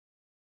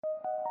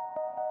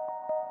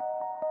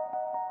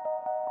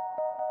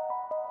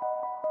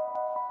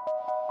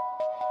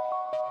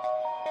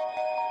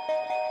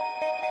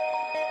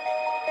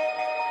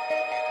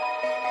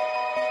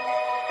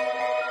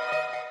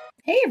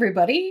Hey,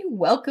 everybody.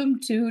 Welcome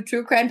to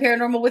True Crime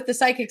Paranormal with the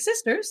Psychic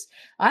Sisters.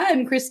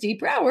 I'm Christy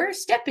Brower,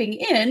 stepping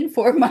in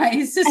for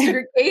my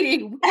sister,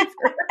 Katie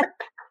Weaver.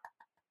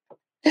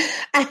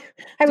 I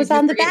was Did you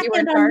on the forget back you were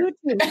in end on charge?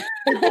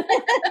 YouTube.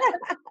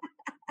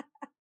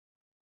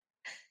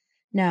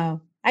 No,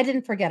 I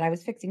didn't forget. I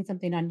was fixing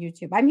something on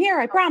YouTube. I'm here,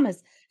 I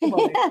promise.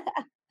 Well,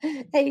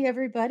 Hey,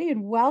 everybody,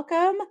 and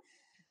welcome.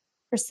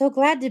 We're so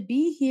glad to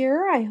be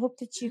here. I hope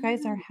that you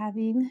guys are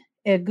having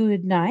a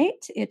good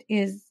night. It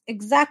is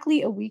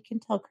exactly a week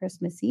until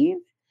Christmas Eve.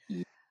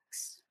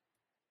 yes.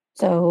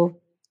 So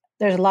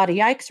there's a lot of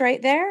yikes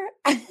right there.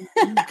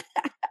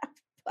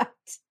 But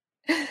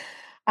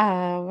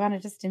I want to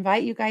just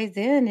invite you guys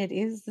in. It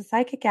is the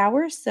psychic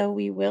hour. So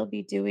we will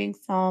be doing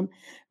some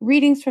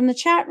readings from the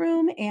chat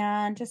room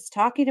and just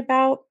talking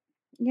about,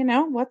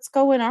 what's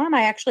going on.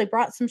 I actually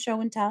brought some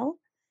show and tell.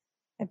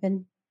 I've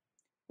been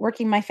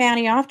working my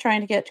fanny off trying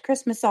to get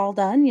Christmas all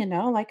done,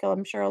 like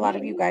I'm sure a lot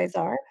of you Yay. guys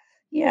are.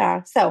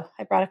 Yeah. So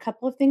I brought a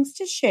couple of things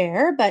to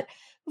share. But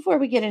before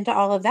we get into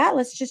all of that,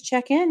 let's just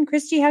check in.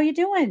 Christy, how you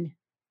doing?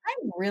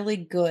 I'm really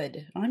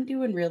good. I'm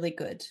doing really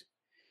good.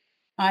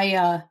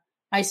 I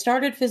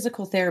started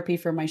physical therapy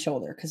for my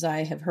shoulder because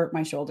I have hurt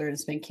my shoulder and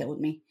it's been killing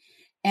me.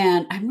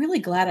 And I'm really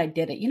glad I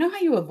did it. You know how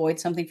you avoid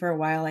something for a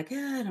while, like,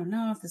 I don't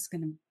know if this is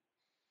going to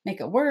make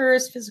it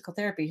worse. Physical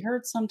therapy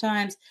hurts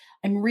sometimes.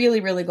 I'm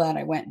really, really glad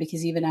I went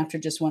because even after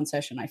just one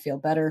session, I feel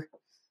better.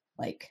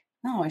 Like,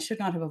 no, I should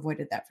not have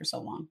avoided that for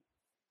so long.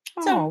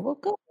 So, Oh, well,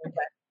 good.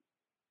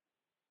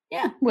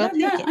 yeah, We'll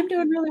take it. I'm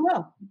doing really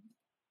well.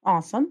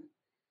 Awesome.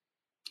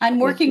 I'm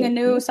Good, working a good,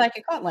 new good.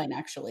 psychic hotline,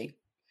 actually.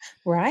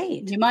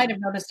 Right. You might have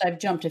noticed I've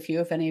jumped a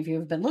few if any of you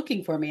have been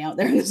looking for me out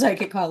there in the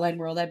psychic hotline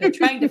world. I've been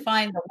trying to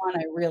find the one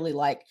I really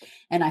like,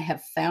 and I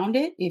have found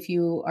it. If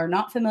you are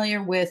not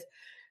familiar with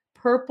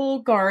Purple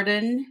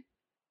Garden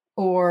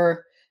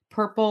or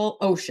Purple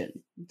Ocean,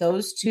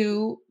 those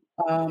two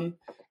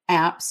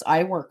apps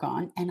I work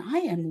on, and I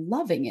am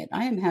loving it.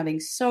 I am having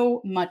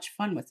so much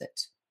fun with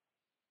it.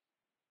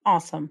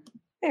 Awesome.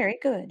 Very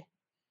good.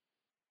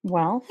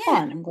 Well, Yeah.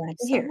 fun. I'm glad to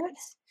So hear it.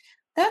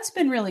 that's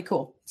been really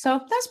cool. So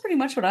that's pretty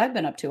much what I've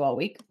been up to all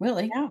week,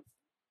 really. Yeah.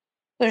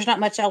 There's not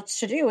much else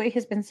to do. It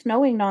has been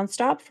snowing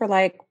nonstop for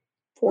like Oh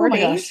 4 my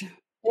days. gosh.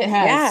 It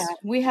Yeah. has.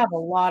 We have a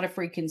lot of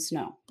freaking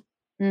snow.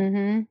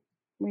 Mhm.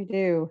 We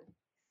do.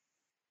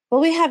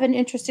 Well, we have an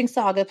interesting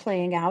saga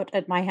playing out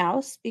at my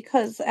house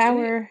because Do you?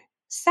 our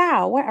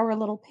sow, our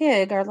little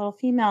pig, our little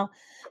female,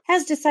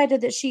 has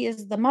decided that she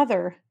is the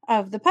mother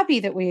of the puppy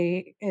that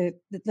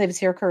lives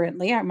here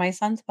currently, my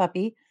son's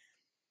puppy,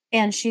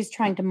 and she's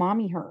trying to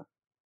mommy her.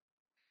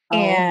 Oh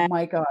And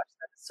my gosh,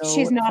 that's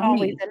she's so not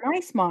always funny. a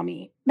nice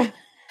mommy.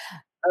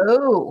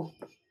 Oh,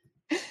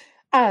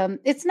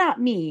 It's not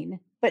mean,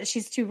 but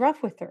she's too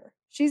rough with her.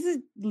 She's a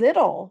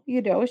little,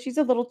 she's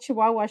a little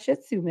Chihuahua Shih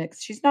Tzu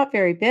mix. She's not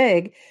very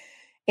big.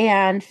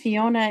 And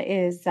Fiona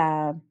is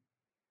trying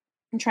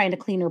to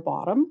clean her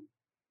bottom,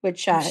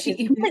 which is she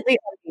completely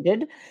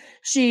unneeded.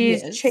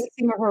 She's yes.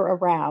 chasing her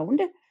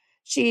around.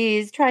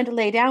 She's trying to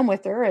lay down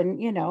with her and,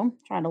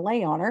 trying to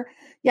lay on her.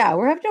 Yeah,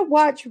 we're having to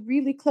watch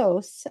really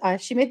close.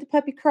 She made the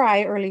puppy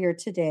cry earlier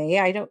today.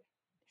 They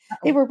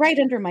Uh-oh. were right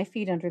under my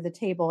feet under the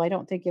table. I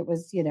don't think it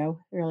was,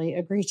 really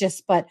egregious,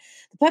 but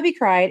the puppy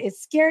cried. It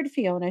scared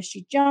Fiona.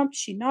 She jumped,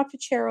 she knocked a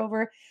chair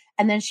over,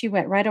 and then she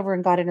went right over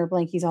and got in her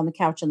blankies on the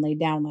couch and laid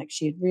down like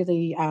she had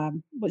really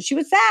well, she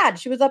was sad.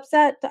 She was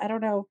upset. I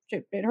don't know.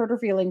 It hurt her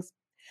feelings.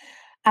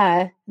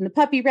 And the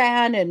puppy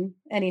ran and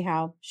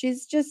anyhow,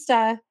 she's just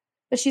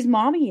but she's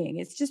mommying.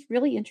 It's just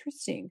really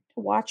interesting to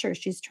watch her.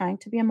 She's trying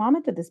to be a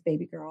mama to this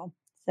baby girl.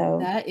 So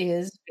That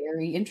is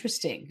very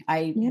interesting.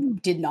 I yeah.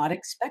 did not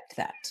expect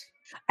that.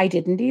 I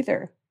didn't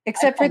either, I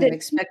except for kind of that she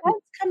expected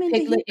does come into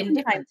here piglet from time to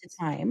indifference.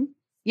 time.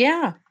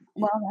 Yeah.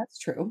 Well, that's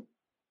true.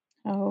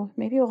 Oh,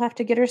 maybe we'll have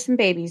to get her some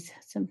babies,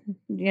 some,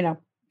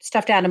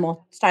 stuffed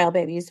animal style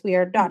babies. We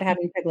are not Mhm.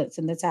 having piglets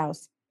in this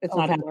house. It's Oh,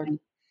 not good lord. happening.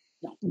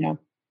 No. No.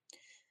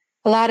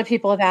 A lot of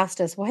people have asked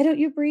us, why don't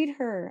you breed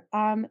her?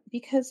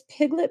 Because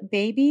piglet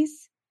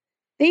babies,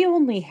 they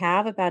only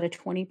have about a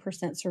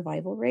 20%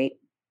 survival rate.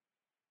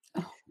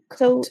 Oh god.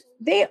 So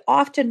they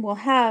often will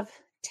have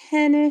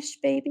 10-ish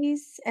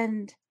babies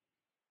and,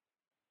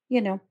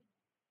 you know,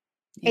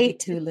 Maybe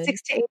too little.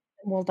 6 to 8 of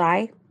them will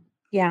die.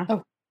 Yeah.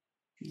 Oh,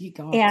 you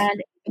got.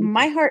 And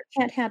my heart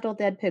can't handle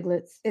dead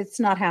piglets. It's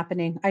not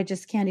happening. I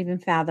just can't even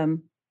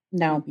fathom.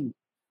 No. Mm-mm.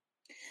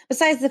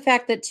 Besides the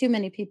fact that too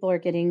many people are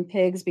getting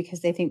pigs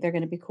because they think they're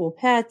going to be cool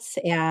pets.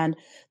 And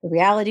the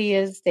reality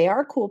is they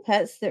are cool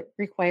pets that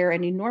require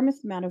an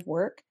enormous amount of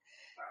work.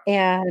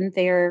 And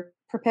they're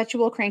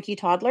perpetual cranky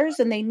toddlers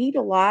and they need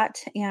a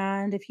lot.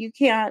 And if you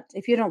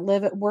don't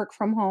live at work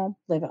from home,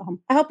 live at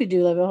home. I hope you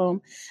do live at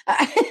home.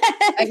 At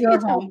If you your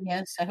don't home,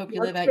 yes. I hope you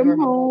work live at from your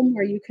home. home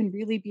where you can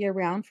really be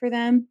around for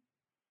them,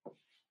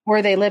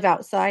 or they live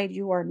outside,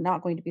 you are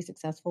not going to be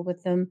successful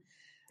with them.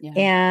 Yeah.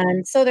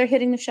 And so they're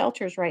hitting the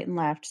shelters right and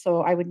left.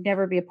 So I would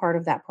never be a part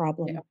of that They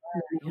problem. are,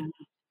 yeah.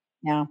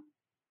 Yeah.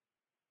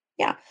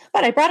 Yeah.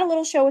 But I brought a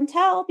little show and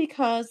tell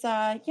because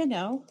I'm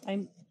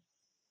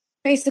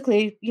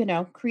basically,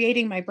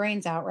 creating my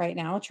brains out right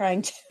now,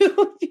 trying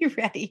to be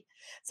ready.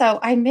 So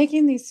I'm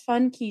making these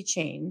fun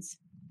keychains.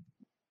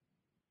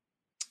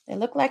 They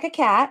look like a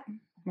cat,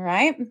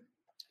 right?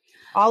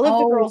 All of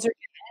the Oh, girls are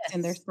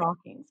in their yes.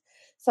 stockings.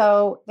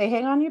 So they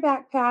hang on your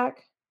backpack,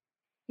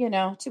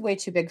 way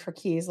too big for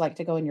keys, like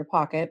to go in your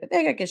pocket, but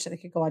I guess they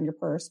could go on your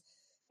purse.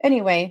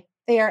 Anyway,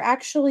 they are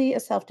actually a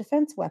self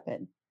defense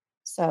weapon.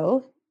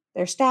 So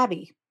they're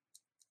stabby.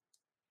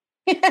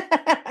 Isn't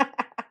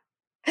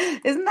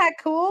that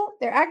cool?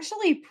 They're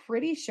actually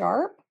pretty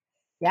sharp.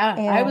 Yeah,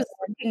 I And was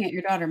looking at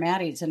your daughter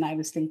Maddie's, and I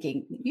was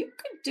thinking, you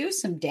could do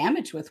some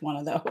damage with one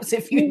of those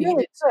if you you really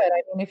needed to. could.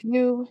 I mean, if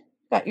you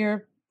got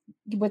your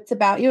wits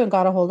about you and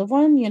got a hold of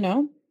one.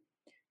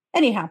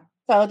 Anyhow,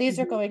 so these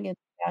are Mhm. going in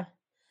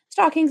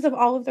stockings of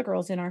all of the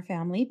girls in our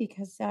family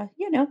because,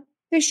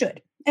 they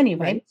should.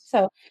 Anyway, Right.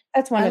 so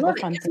that's one I of the love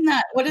it. fun things. Isn't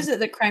that what is it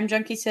the crime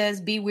junkie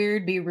says? Be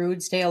weird, be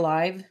rude, stay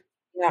alive.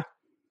 Yeah,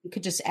 You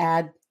could just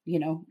add,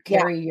 yeah.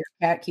 carry your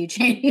cat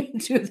keychain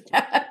into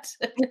that.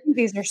 I think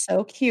these are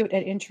so cute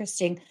and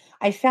interesting.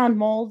 I found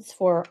molds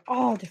for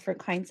all different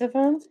kinds of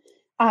them.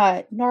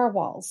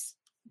 Narwhals.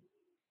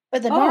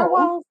 But the Oh.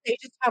 narwhals, they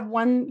just have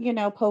one,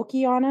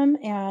 pokey on them,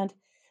 and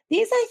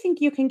these I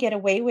think you can get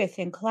away with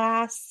in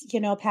class,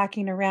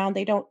 packing around.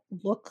 They don't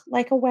look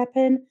like a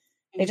weapon.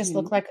 They just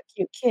look Mhm. like a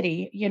cute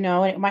kitty, and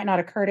it might not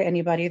occur to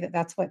anybody that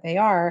that's what they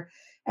are.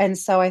 And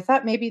so I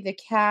thought maybe the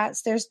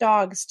cats there's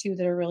dogs too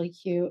that are really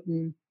cute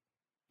and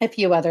a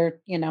few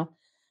other,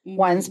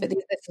 ones, but Mhm.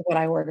 this is what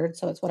I ordered,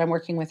 so it's what I'm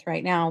working with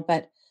right now,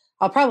 but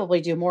I'll probably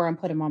do more and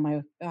put them on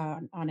my,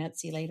 on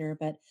Etsy later,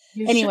 but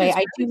You should, anyway, it's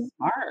I really do.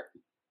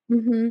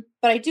 smart.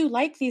 But I do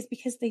like these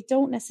because they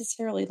don't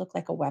necessarily look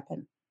like a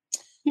weapon,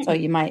 so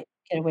Mm. you might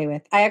get away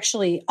with I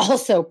actually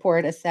also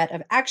poured a set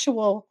of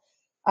actual,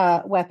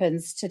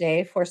 weapons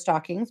today for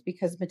stockings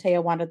because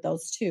Matteo wanted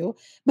those too.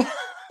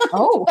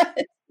 Oh,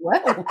 But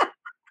whoa.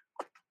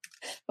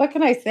 what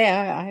can I say?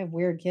 I have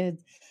weird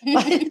kids. But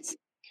Well,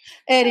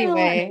 I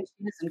anyway, mean,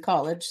 she is in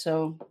college,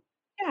 so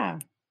yeah.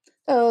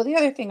 So the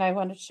other thing I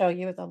wanted to show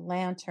you is a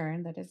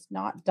lantern that is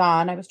not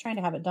done. I was trying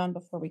to have it done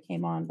before we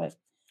came on, but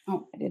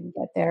oh. I didn't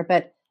get there,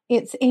 but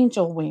it's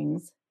angel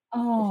wings. If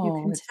you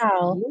Oh, can it's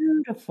tell,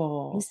 you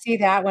beautiful. see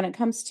that when it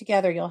comes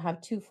together, you'll have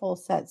 2 full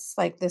sets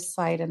like this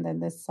side and then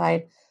this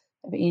side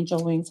of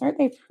angel wings. Aren't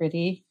they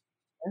pretty?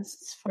 This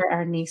is for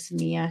our niece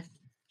Mia.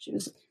 She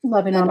was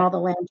loving And on all the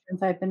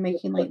lanterns I've been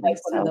making put, lately, like,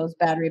 one of so those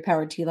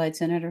battery-powered tea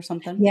lights in it or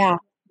something? yeah.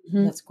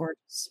 Mhm. That's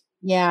gorgeous.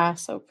 Yeah,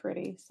 so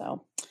pretty.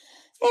 So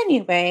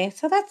anyway,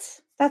 so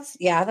that's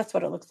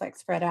what it looks like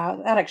spread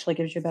out. That actually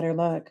gives you a better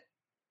look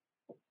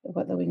of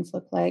what the wings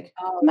look like.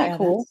 Oh, Isn't that yeah,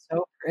 cool? that's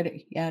so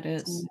pretty. Yeah, it Mm,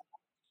 is.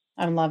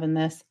 I'm loving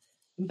this.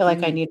 Feel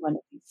like I Mhm. need one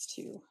of these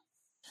too.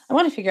 I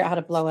wanna figure out how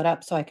to blow it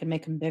up so I can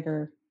make them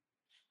bigger.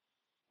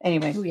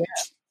 Anyway. Oh, yeah.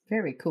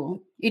 Very cool.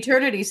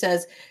 Eternity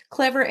says,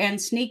 "Clever and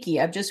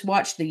sneaky. I've just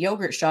watched the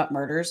yogurt shop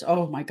murders."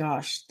 Oh my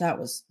gosh, that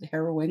was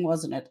harrowing,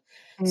 wasn't it?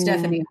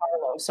 Stephanie Mm,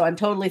 Harlow. So I'm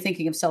totally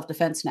thinking of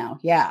self-defense now.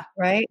 Yeah.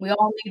 right? We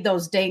all need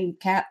those dang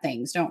cat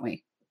things, don't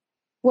we?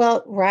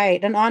 Well,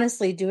 right, and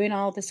honestly, doing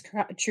all this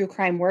true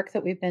crime work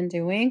that we've been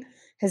doing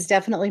has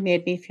definitely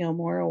made me feel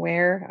more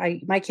aware.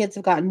 I My kids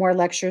have gotten more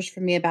lectures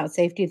from me about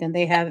safety than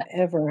they have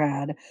ever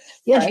had.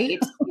 Yeah. Right?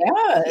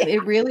 Yeah, Yeah.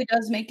 it really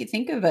does make you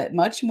think of it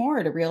much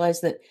more to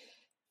realize that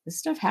this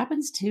stuff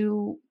happens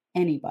to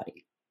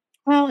anybody.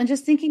 Well, and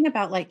just thinking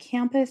about, like,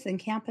 campus and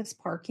campus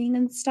parking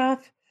and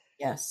stuff.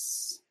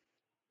 Yes.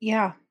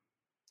 Yeah.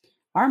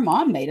 Our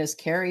mom made us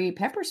carry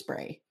pepper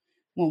spray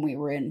when we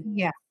were in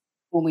Yeah.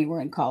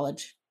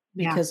 college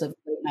Yeah. because of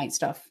late night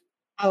stuff.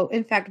 Oh,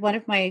 in fact, one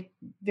of my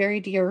very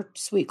dear,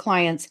 sweet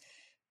clients,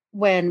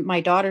 when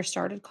my daughter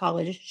started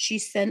college, she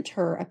sent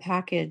her a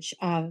package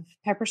of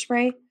pepper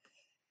spray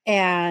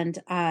and,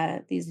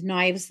 these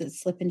knives that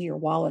slip into your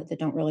wallet that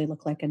don't really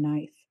look like a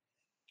knife.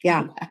 Oh,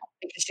 Yeah, wow.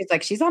 because she's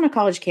like, she's on a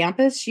college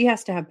campus, she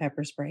has to have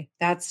pepper spray.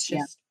 That's Yeah,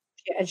 just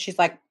and she's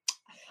like,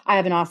 "I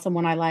have an awesome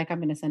one I like, I'm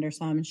gonna send her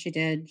some," and she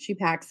did. She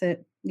packs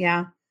it.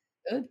 Yeah.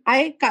 good.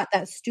 I got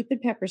that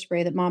stupid pepper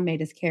spray that mom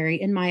made us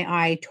carry in my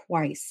eye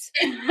twice.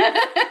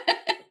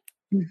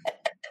 Mm,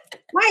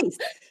 twice,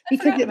 I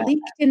because forgot it about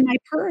leaked in my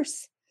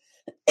purse.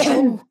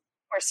 Oh,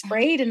 Or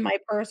sprayed in my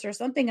purse or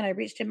something, and I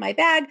reached in my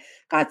bag,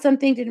 got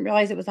something, didn't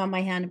realize it was on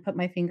my hand, and put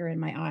my finger in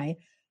my eye.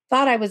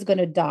 Thought I was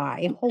gonna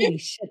die. Holy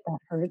shit, that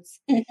hurts.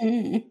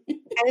 mhm.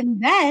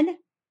 And then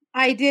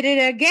I did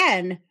it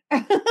again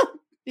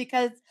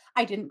because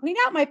I didn't clean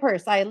out my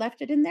purse. I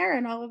left it in there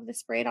and all of the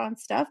sprayed on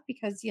stuff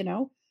because,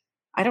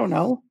 I don't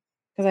know,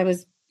 because I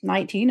was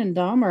 19 and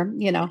dumb or,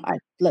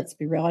 let's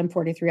be real, I'm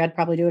 43, I'd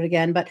probably do it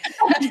again, but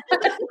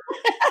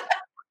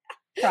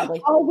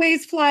Probably.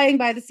 always flying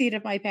by the seat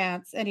of my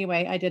pants.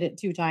 Anyway, I did it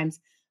 2 times,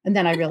 and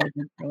then I really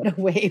did throw it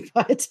away,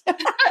 but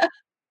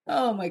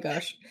Oh my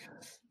gosh.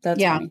 That's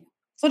yeah. funny.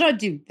 So don't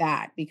do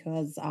that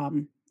because,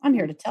 I'm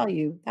here Mm. to tell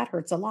you that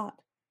hurts a lot.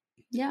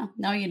 Yeah,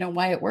 now you know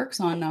why it works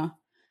on,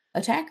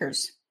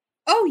 attackers.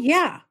 Oh,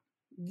 yeah.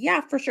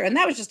 Yeah, for sure, and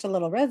that was just a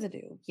little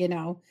residue.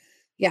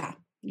 Yeah.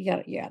 You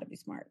gotta be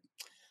smart.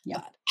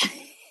 Yeah.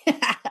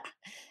 But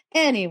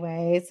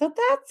anyway, so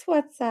that's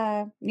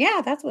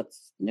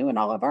what's new in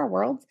all of our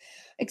worlds,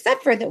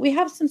 except for that we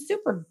have some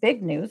super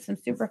big news, some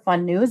super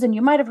fun news, and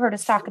you might have heard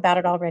us talk about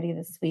it already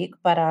this week,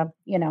 but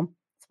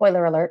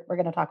spoiler alert, we're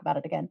going to talk about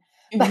it again.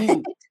 But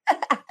Hmm.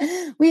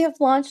 we have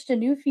launched a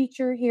new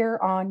feature here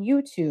on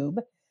YouTube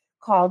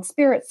called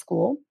Spirit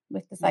School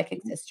with the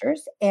Psychic Hmm.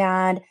 Sisters,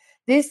 and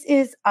this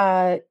is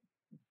a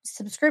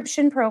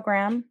subscription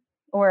program,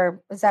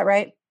 or is that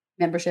right?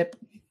 Membership.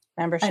 I know.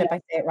 Membership. I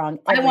say it wrong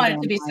I every want it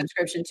to damn be time.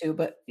 subscription too,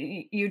 but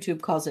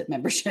YouTube calls it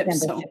membership,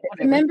 so Membership. It's a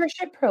whatever.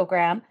 membership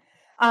program.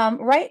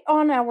 Right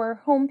on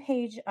our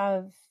homepage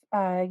of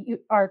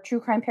our True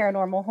Crime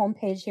Paranormal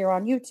homepage here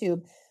on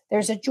YouTube,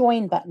 there's a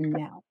join button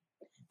now.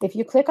 If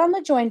you click on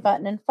the join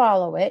button and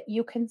follow it,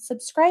 you can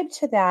subscribe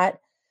to that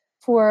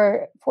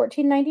for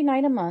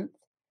 $14.99 a month.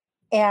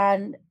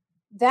 And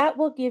that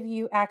will give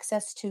you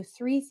access to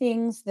three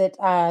things that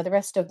the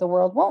rest of the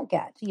world won't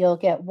get. You'll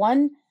get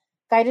one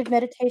guided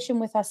meditation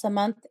with us a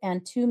month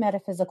and two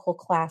metaphysical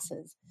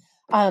classes.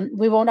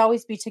 We won't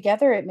always be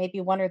together. It may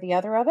be one or the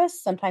other of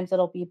us. Sometimes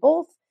it'll be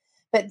both.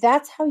 But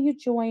that's how you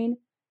join.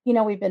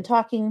 We've been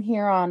talking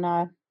here on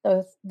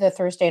the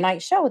Thursday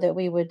night show that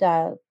we would,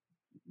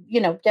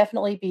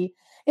 definitely be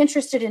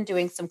interested in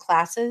doing some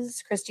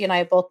classes. Christy and I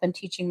have both been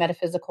teaching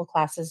metaphysical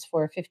classes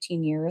for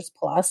 15 years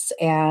plus,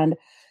 and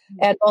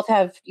both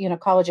have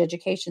college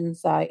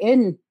educations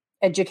in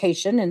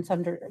education in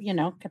some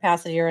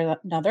capacity or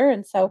another,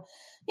 and so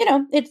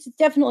it's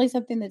definitely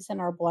something that's in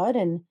our blood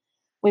and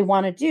we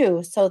want to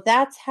do. So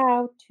that's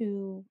how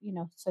to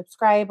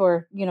subscribe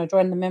or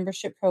join the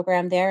membership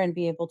program there and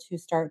be able to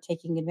start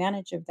taking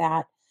advantage of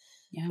that.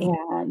 Yeah,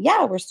 And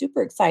yeah, we're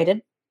super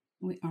excited.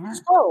 we are.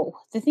 So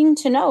the thing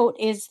to note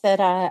is that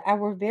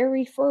our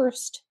very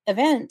first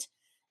event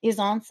is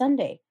on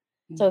Sunday.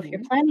 So if you're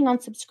Hmm. planning on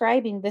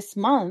subscribing this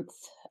month,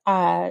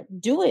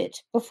 do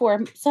it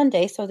before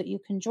Sunday so that you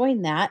can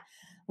join that.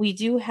 We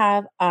do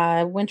have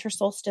a winter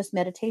solstice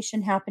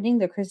meditation happening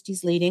that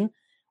Christy's leading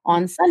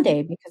on Mhm.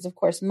 Sunday because, of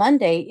course,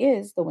 Monday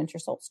is the winter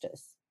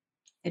solstice.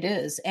 It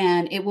is,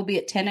 and it will be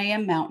at 10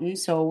 a.m. Mountain,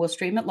 so we'll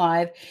stream it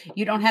live.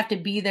 You don't have to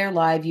be there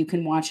live. You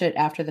can watch it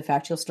after the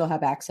fact. You'll still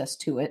have access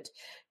to it,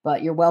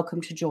 but you're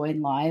welcome to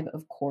join live,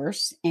 of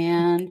course.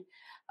 And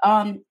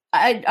I'm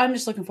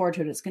just looking forward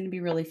to it. It's going to be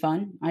really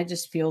fun. I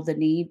just feel the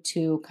need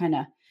to kind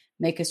of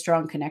make a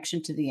strong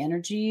connection to the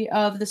energy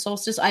of the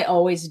solstice. I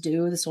always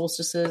do. The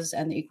solstices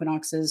and the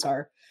equinoxes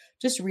are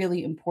just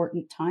really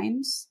important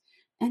times,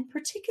 and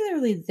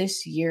particularly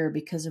this year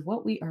because of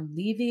what we are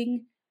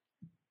leaving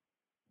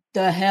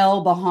the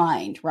hell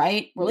behind,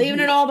 right? We're leaving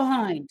Mhm. it all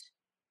behind.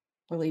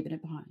 We're leaving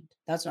it behind.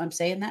 That's what I'm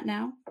saying that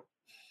now.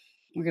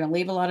 We're going to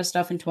leave a lot of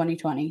stuff in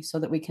 2020 so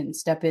that we can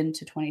step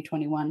into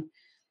 2021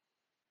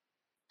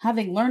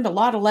 having learned a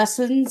lot of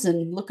lessons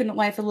and looking at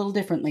life a little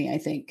differently, I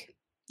think,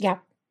 Yeah.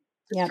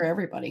 just Yeah. for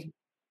everybody.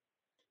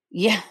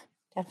 Yeah.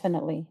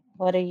 Definitely.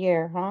 What a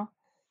year, huh?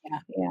 Yeah.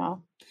 Yeah.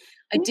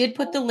 I did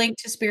put the link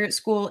to Spirit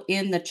School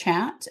in the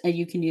chat, and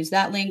you can use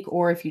that link,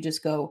 or if you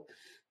just go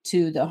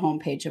to the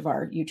homepage of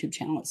our YouTube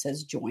channel, it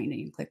says join,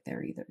 and you click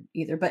there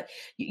either. But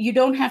you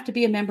don't have to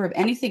be a member of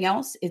anything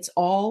else. It's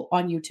all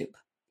on YouTube,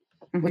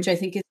 which Mhm. I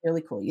think is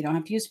really cool. You don't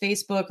have to use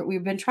Facebook.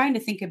 We've been trying to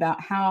think about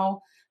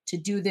how to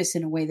do this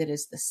in a way that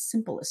is the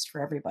simplest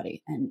for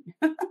everybody. And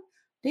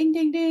ding,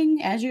 ding,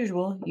 ding, as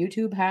usual,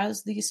 YouTube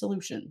has the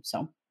solution.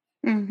 So,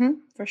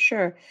 For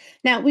sure.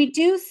 Now we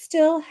do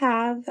still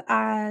have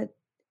our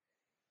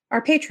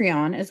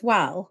Patreon as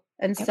well.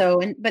 And yep.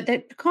 so, but the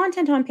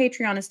content on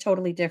Patreon is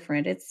totally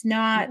different. It's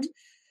not Mhm.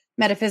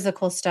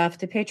 metaphysical stuff.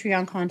 The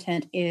Patreon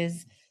content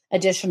is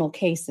additional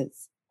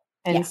cases.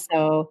 And Yeah.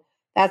 so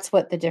that's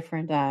what the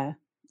different,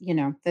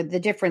 the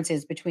difference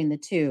is between the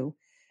two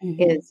Hmm.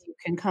 is you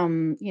can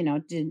come,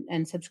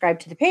 and subscribe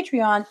to the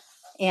Patreon,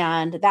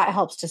 and that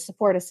helps to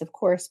support us, of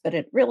course, but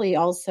it really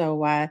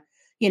also,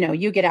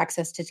 you get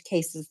access to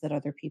cases that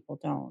other people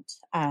don't.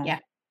 Yeah.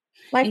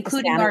 Like the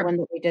Including Santa our, one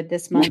that we did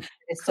this month.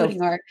 It's so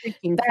including our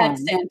freaking bad fun.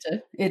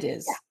 Santa. It Yeah,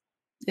 is.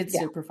 It's yeah,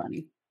 super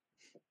funny.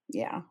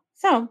 yeah.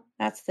 So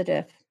that's the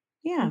diff.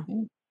 Yeah.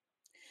 Hmm.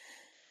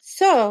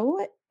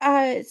 So,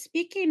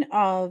 speaking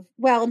of,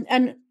 well,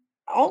 and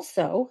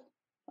also,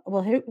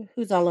 well,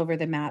 who's all over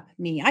the map?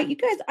 Me. You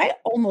guys, I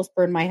almost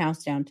burned my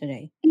house down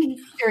today.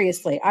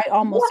 Seriously, I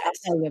almost. I'll What?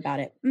 tell you about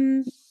it.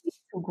 I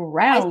said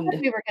Ground.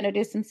 we were going to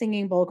do some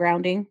singing bowl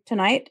grounding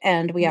tonight,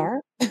 and we Mhm.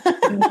 are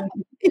Mhm.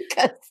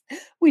 because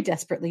we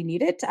desperately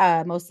need it.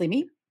 Mostly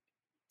me,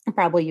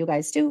 probably you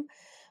guys too.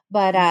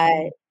 But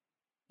Mhm.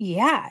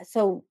 yeah,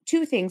 so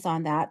 2 things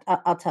on that.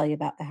 I'll tell you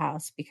about the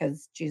house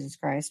because Jesus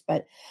Christ,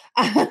 but,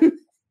 um,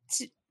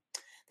 t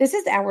this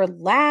is our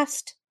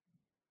last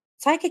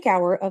psychic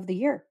hour of the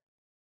year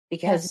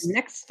because Yes.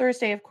 next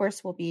Thursday, of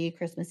course, will be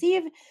Christmas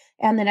Eve,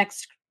 and the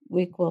next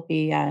week will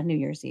be, New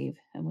Year's Eve,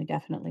 and we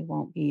definitely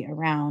won't be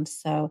around,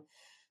 so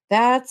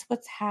that's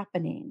what's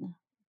happening.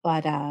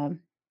 But,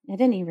 at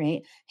any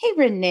rate, hey,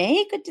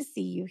 Renee, good to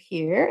see you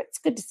here. It's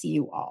good to see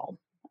you all.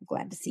 I'm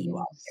glad to see you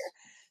all Yes. here.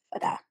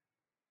 But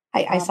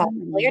I saw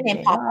Robin your and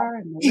name pop JR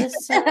and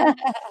Melissa. up.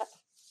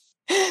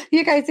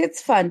 You guys,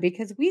 it's fun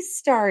because we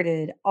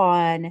started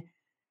on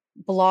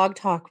Blog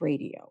Talk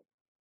Radio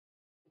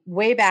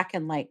way back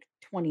in like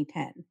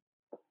 2010.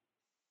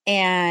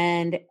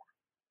 And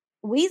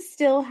we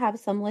still have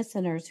some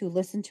listeners who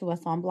listen to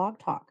us on Blog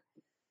Talk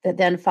that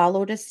then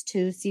followed us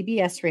to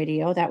CBS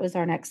Radio. That was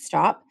our next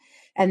stop.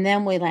 And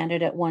then we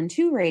landed at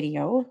 1-2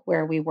 Radio,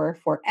 where we were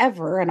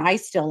forever, and I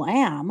still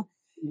am.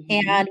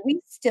 Mhm. And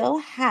we still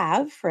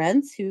have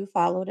friends who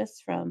followed us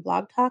from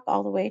Blog Talk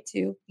all the way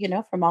to,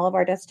 from all of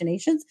our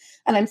destinations.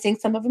 And I'm seeing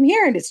some of them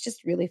here, and it's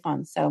just really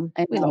fun. So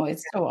I we love know, it.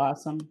 it's so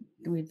awesome.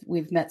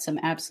 We've met some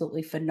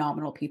absolutely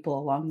phenomenal people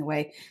along the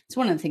way. It's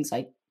one of the things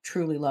I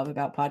truly love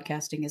about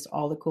podcasting is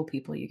all the cool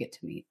people you get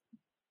to meet.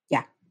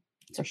 Yeah,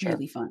 It's for sure.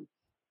 really fun.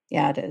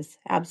 Yeah, it is.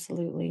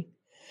 Absolutely.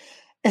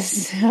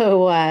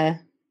 So,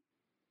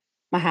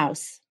 my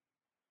house.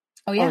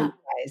 Oh, Oh, you yeah.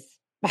 guys.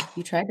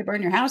 You tried to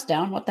burn your house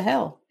down. What the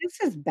hell?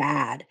 This is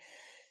bad.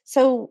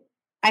 So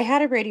I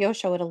had a radio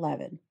show at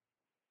 11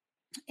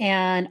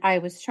 and I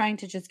was trying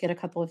to just get a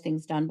couple of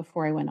things done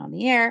before I went on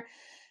the air.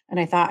 And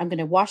I thought I'm going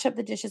to wash up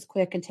the dishes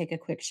quick and take a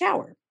quick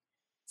shower.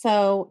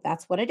 So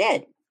that's what I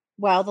did.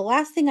 Well, the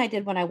last thing I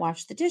did when I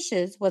washed the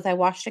dishes was I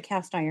washed a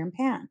cast iron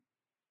pan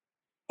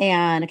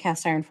and a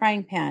cast iron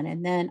frying pan.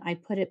 And then I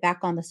put it back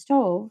on the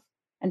stove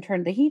and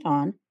turned the heat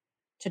on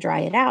to dry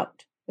it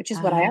out, which is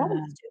what I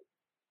always Ah. do.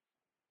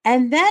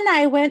 And then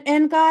I went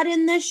and got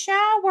in the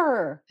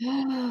shower.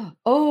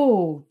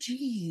 Oh,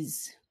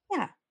 geez.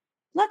 Yeah.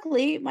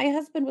 Luckily, my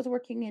husband was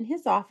working in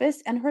his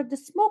office and heard the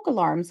smoke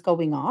alarms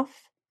going off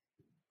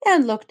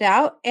and looked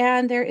out,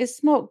 and there is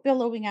smoke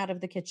billowing out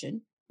of the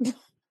kitchen.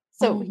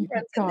 So Oh he my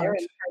runs in there and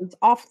gosh. turns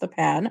off the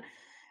pan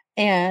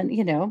and,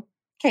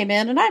 came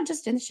in and I'm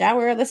just in the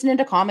shower listening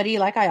to comedy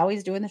like I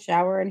always do in the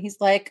shower. And he's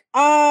like,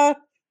 what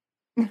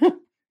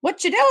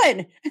you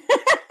doing?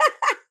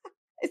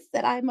 I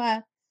said,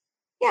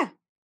 yeah,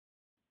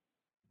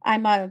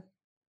 I'm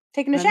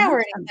taking a Burn the shower.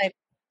 house And he's down. like,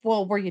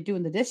 well, were you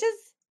doing the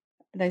dishes?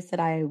 And I said,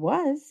 I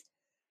was.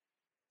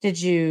 Did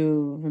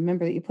you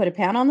remember that you put a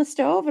pan on the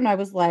stove? And I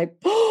was like,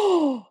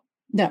 oh,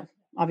 no,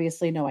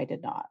 obviously, no, I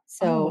did not.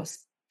 Oh, So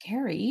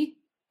scary.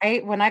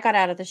 when I got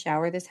out of the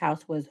shower, this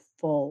house was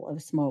full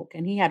of smoke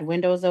and he had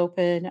windows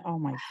open. Oh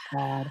my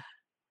God.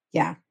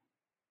 Yeah.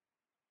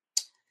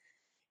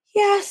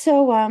 Yeah.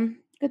 So,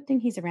 good thing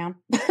he's around.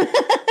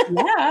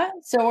 Yeah.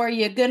 So are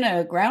you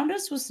gonna ground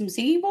us with some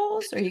singing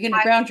bowls? Are you gonna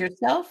I, ground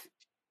yourself?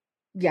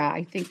 yeah,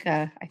 I think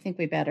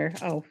we better.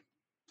 Oh,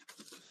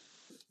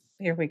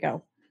 here we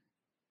go.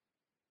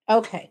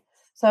 Okay.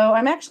 So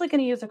I'm actually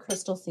going to use a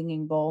crystal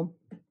singing bowl.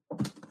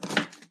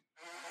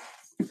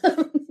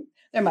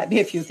 There might be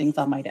a few things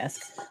on my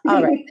desk.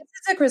 All right.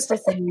 This is a crystal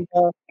singing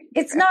bowl.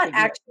 It's not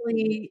Cracking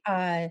me up.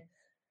 actually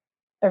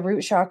a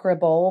root chakra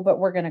bowl, but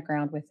we're going to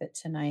ground with it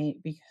tonight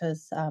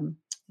because,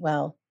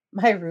 well,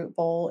 my root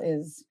bowl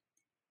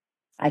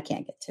I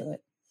can't get to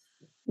it.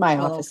 My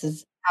Well, office okay.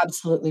 is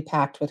absolutely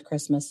packed with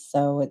Christmas.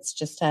 So it's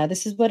just,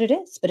 this is what it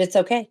is, but it's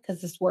okay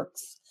because this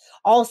works.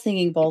 All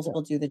singing It bowls will.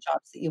 will do the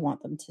jobs that you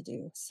want them to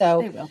do.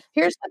 So They will.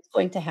 here's what's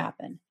going to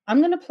happen. I'm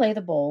going to play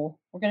the bowl.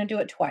 We're going to do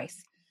it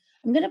twice.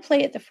 I'm going to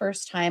play it the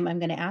first time. I'm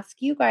going to ask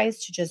you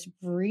guys to just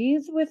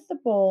breathe with the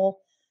bowl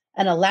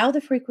and allow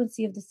the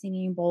frequency of the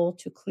singing bowl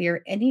to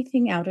clear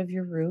anything out of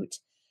your root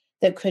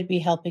that could be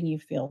helping you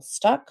feel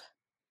stuck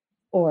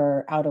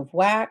or out of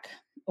whack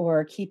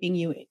or keeping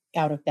you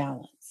out of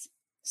balance.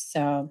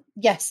 So,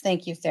 yes,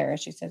 thank you, Sarah.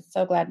 She said,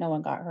 so glad no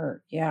one got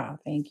hurt. Yeah,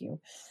 thank you.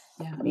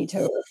 Yeah. Me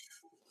too.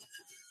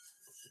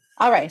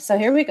 All right, so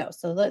here we go.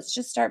 So let's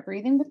just start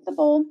breathing with the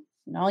bowl.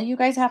 And all you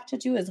guys have to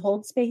do is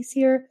hold space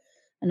here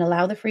and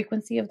allow the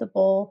frequency of the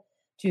bowl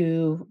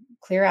to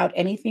clear out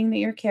anything that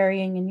you're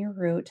carrying in your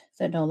root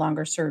that no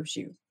longer serves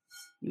you.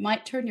 You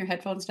might turn your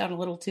headphones down a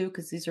little too,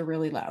 because these are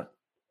really loud.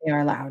 They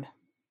are loud.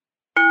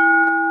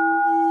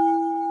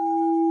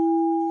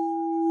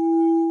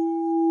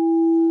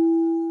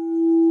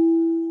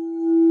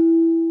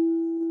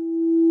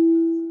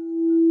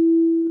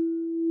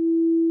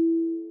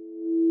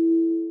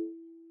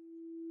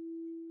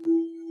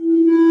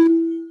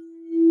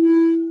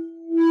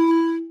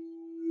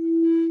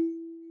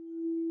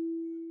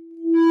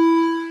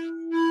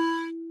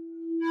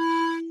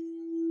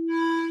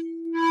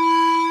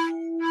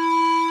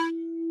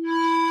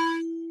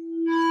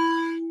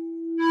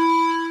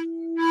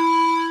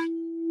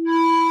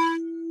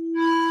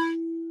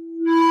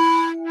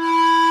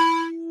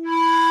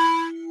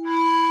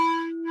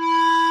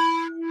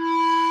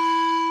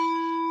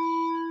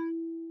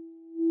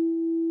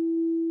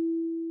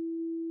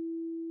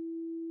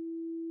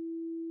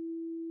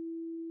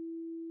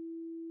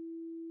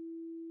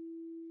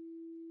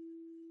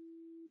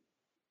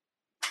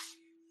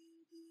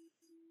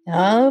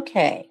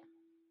 Okay.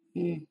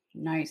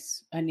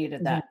 Nice. I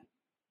needed Yeah, that.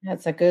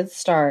 that's a good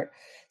start.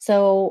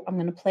 So I'm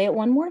going to play it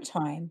one more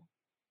time.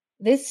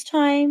 This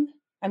time,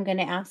 I'm going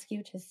to ask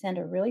you to send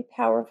a really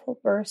powerful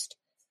burst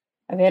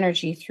of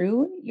energy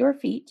through your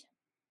feet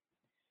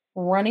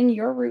running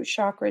your root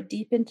chakra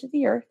deep into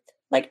the earth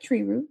like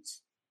tree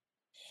roots.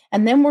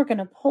 And then we're going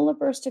to pull a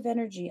burst of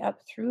energy up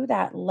through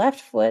that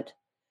left foot,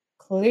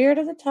 clear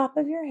to the top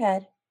of your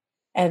head,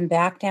 and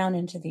back down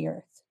into the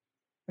earth,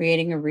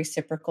 creating a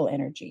reciprocal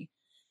energy.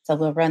 So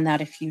we'll run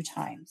that a few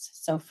times.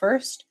 So,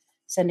 first,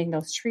 sending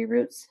those tree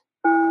roots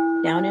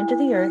down into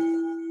the earth.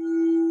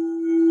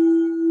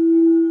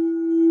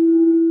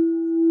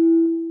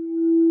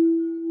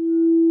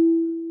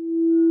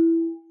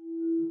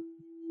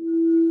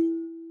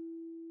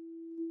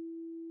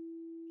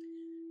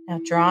 Now,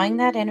 drawing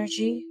that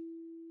energy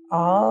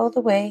all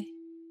the way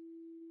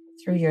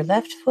through your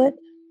left foot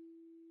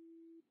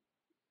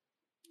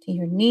to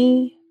your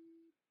knee,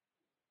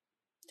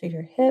 to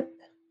your hip,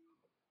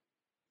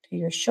 to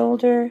your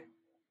shoulder,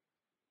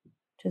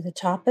 to the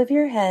top of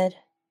your head,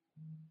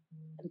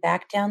 and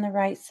back down the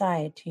right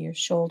side to your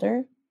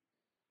shoulder,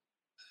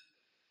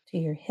 to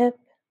your hip,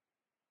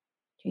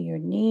 to your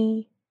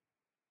knee,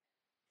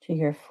 to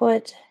your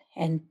foot,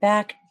 and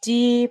back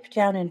deep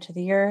down into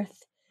the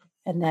earth,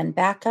 and then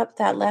back up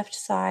that left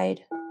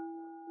side.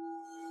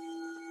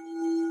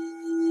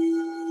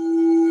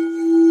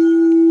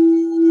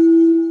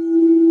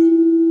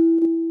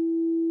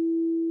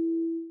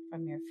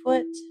 From your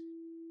foot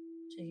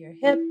to your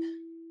hip,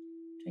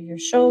 to your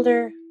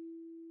shoulder,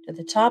 to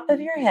the top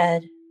of your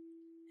head,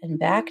 and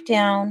back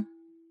down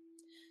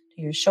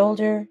to your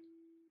shoulder,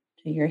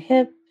 to your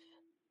hip,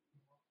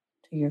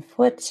 to your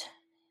foot,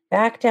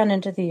 back down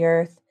into the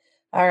earth.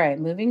 All right,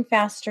 moving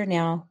faster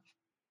now.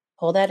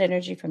 Pull that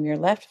energy from your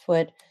left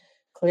foot,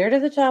 clear to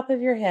the top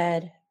of your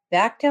head,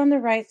 back down the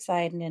right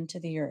side and into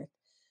the earth.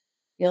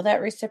 Feel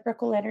that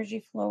reciprocal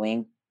energy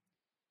flowing?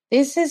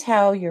 This is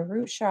how your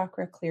root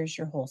chakra clears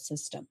your whole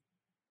system.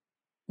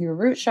 Your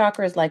root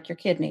chakra is like your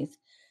kidneys.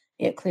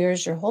 It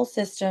clears your whole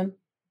system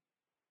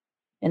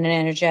in an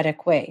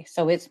energetic way.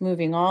 So it's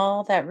moving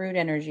all that root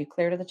energy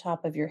clear to the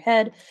top of your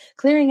head,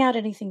 clearing out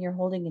anything you're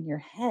holding in your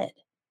head.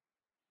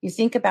 You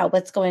think about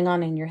what's going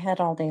on in your head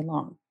all day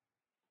long.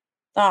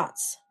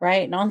 Thoughts,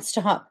 right?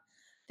 Nonstop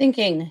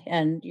thinking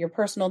and your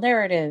personal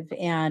narrative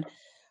and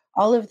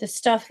all of the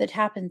stuff that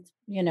happens,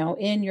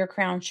 in your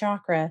crown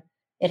chakra,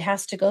 it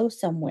has to go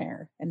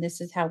somewhere. And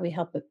this is how we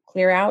help it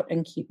clear out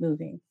and keep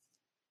moving.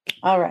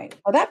 All right.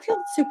 Well, that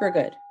feels super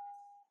good.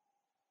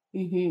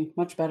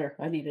 Much better.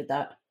 I needed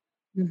that.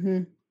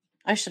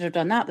 I should have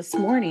done that this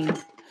morning.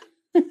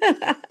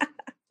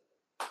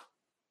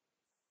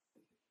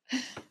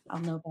 I'll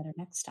know better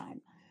next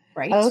time.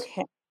 Right?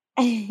 Okay.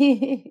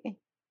 Hey,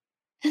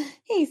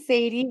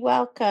 Sadie,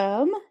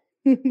 welcome.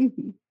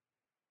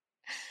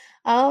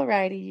 All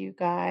righty, you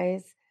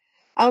guys.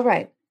 All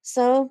right.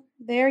 So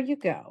there you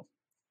go.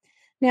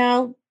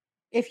 Now,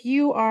 if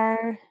you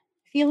are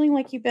feeling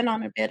like you've been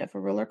on a bit of a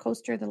roller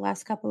coaster the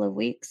last couple of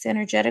weeks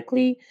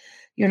energetically,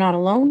 you're not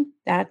alone.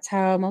 That's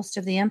how most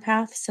of the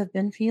empaths have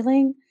been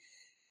feeling.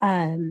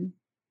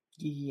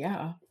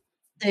 Yeah.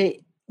 The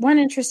one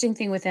interesting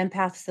thing with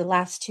empaths the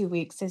last 2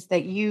 weeks is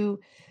that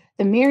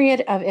the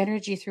myriad of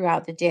energy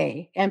throughout the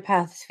day,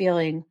 empaths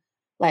feeling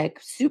like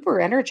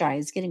super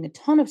energized, getting a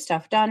ton of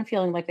stuff done,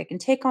 feeling like they can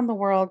take on the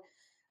world,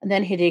 and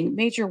then hitting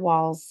major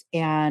walls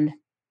and,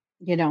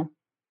 you know,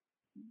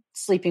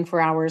 sleeping for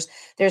hours.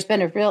 There's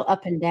been a real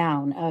up and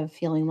down of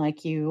feeling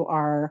like you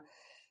are,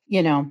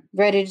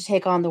 ready to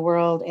take on the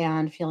world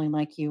and feeling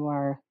like you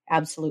are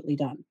absolutely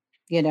done,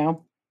 you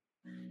know?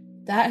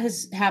 That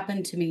has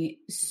happened to me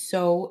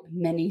so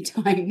many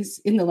times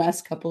in the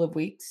last couple of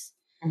weeks.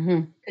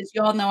 Mhm. Because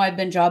you all know I've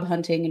been job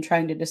hunting and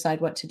trying to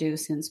decide what to do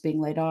since being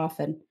laid off.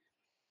 And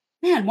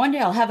man, one day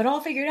I'll have it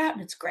all figured out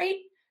and it's great.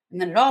 And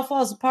then it all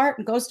falls apart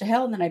and goes to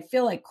hell. And then I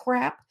feel like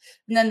crap.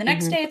 And then the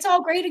next Mhm. day it's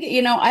all great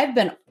again. I've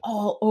been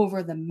all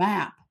over the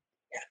map.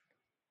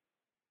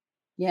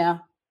 Yeah.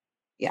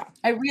 Yeah.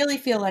 I really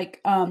feel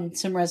like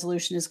some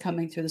resolution is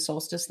coming through the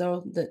solstice,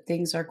 though, that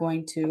things are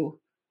going to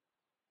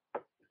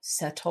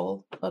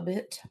settle a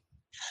bit.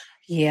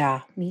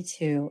 Yeah, me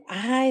too.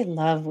 I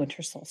love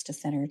winter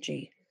solstice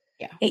energy.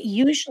 Yeah. It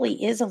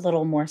usually is a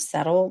little more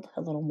settled,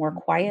 a little more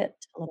Mhm.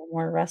 quiet, a little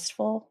more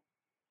restful.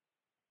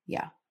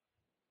 Yeah.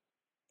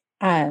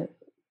 Uh,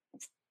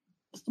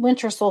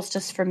 Winter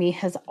solstice for me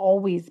has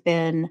always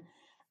been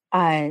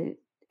uh,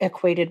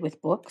 equated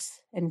with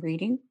books and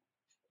reading,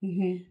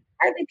 Hmm.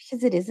 partly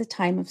because it is a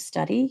time of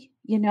study,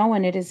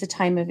 and it is a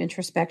time of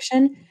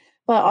introspection,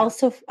 but Yeah.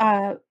 also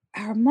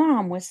our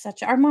mom was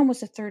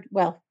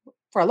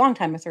for a long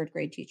time, a third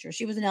grade teacher.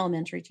 She was an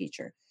elementary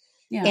teacher.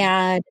 Yeah.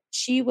 And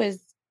the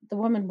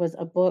woman was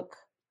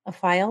a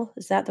file,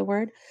 is that the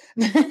word?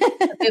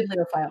 A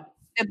bibliophile.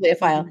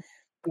 Bibliophile. Mhm.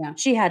 Yeah.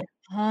 She had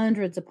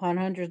hundreds upon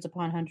hundreds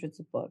upon hundreds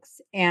of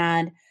books,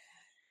 and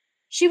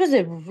she was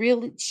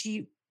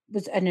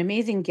an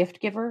amazing gift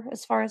giver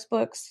as far as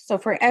books. So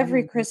for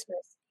every Mhm.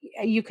 Christmas,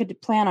 you could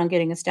plan on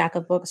getting a stack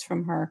of books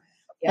from her,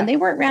 and Yeah. they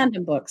weren't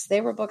random books.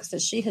 They were books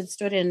that she had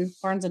stood in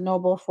Barnes& and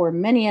Noble for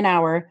many an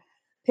hour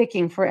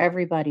picking for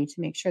everybody to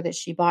make sure that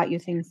she bought you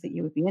things that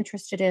you would be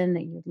interested in,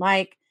 that you would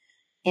like.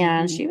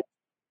 And Mhm. she was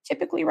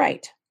typically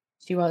right.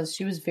 She was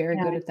very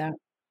good And at that.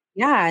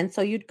 Yeah, and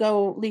so you'd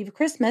go leave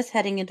Christmas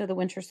heading into the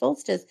winter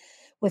solstice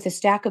with a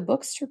stack of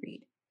books to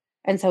read.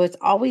 And so it's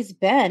always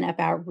been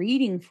about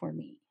reading for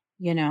me,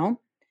 you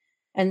know?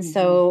 And Mhm.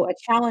 so a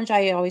challenge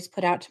I always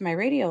put out to my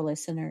radio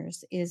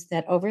listeners is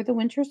that over the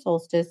winter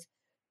solstice,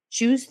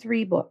 choose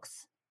 3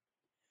 books.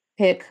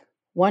 Pick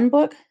 1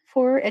 book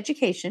for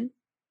education,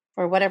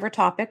 for whatever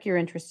topic you're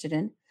interested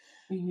in,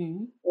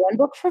 Mhm. 1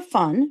 book for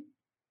fun,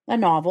 a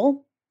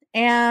novel,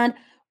 and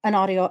an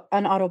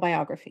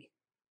autobiography.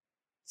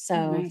 Oh,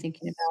 So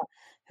thinking nice. about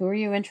who are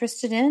you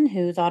interested in?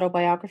 Whose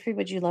autobiography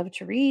would you love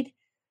to read?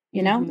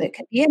 You know, Mhm. it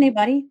could be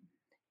anybody.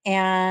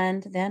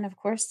 And then, of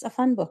course, a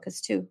fun book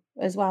is too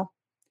as well.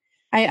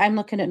 I'm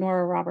looking at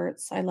Nora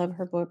Roberts. I love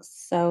her books,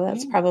 so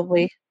that's Mm.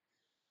 probably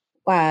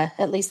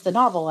at least the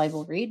novel I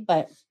will read.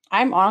 But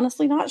I'm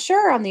honestly not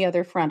sure on the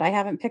other front. I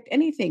haven't picked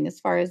anything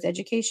as far as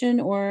education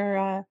or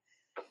an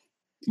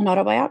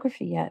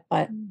autobiography yet,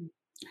 but Mm.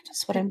 I that's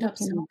just what I'm picked up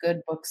looking some at.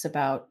 good books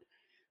about,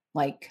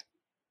 like,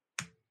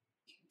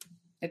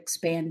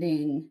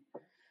 expanding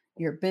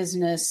your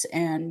business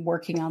and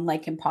working on,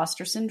 like,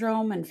 imposter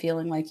syndrome and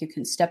feeling like you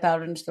can step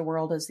out into the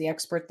world as the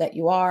expert that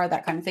you are,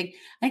 that kind of thing.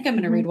 I think I'm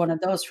gonna Mhm, read one of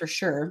those for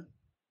sure.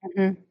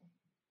 mhm,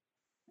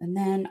 And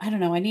then, I don't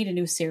know, I need a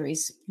new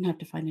series. I'm gonna have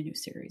to find a new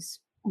series.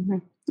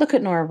 mhm. Look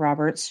at Nora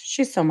Roberts.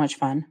 She's so much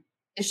fun.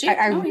 Is I she? Oh,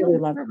 yeah, really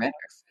I've love never her read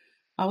books.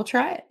 her. I will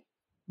try it.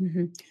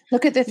 Mhm.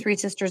 Look at the Three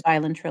Sisters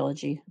Island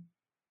trilogy.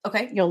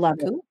 Okay, You'll love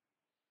it. cool.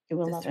 You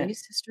will The love it. Three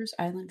Sisters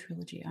Island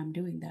trilogy. I'm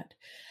doing that.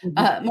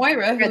 Mhm.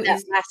 Moira, Read who that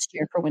is last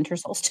year for winter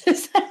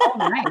solstice. oh,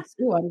 nice.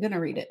 Ooh, I'm gonna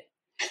read it.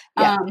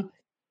 Yeah.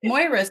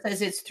 Moira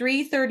says it's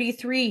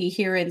 3:33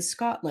 here in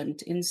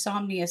Scotland,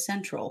 Insomnia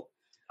Central.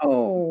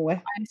 Oh,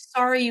 I'm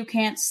sorry you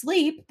can't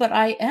sleep, but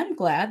I am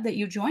glad that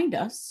you joined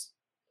us.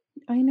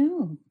 I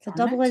know. It's a Darn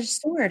it. double-edged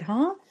sword,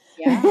 huh?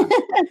 Yeah.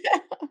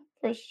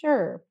 For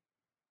sure.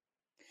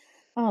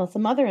 Oh,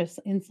 some other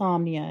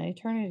insomnia.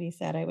 Eternity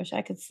said, I wish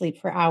I could sleep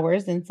for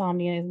hours.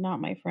 Insomnia is not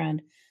my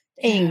friend.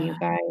 Dang, you Yeah.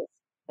 guys.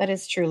 That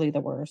is truly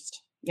the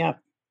worst. Yep.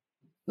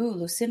 Ooh,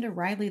 Lucinda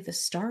Riley, The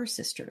Star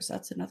Sisters.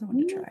 That's another one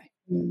to try.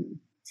 Mm.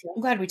 See,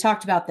 I'm glad we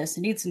talked about this.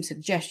 I need some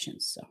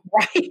suggestions. So,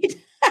 Right.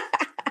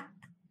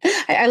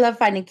 I love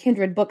finding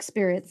kindred book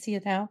spirits,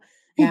 you know?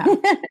 yeah.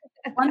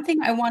 One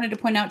thing I wanted to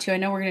point out to you, I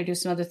know we're going to do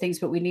some other things,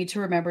 but we need to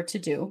remember to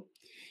do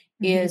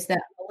Mhm. is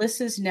that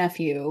Melissa's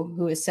nephew,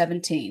 who is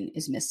 17,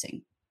 is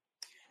missing.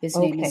 His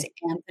name is Okay.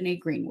 Anthony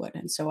Greenwood.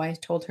 And so I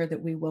told her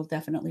that we will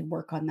definitely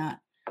work on that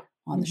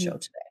on the Mhm. show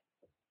today.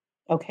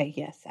 Okay,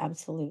 yes,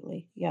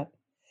 absolutely. Yep.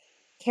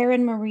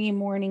 Karen Marie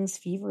Morning's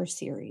Fever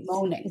series.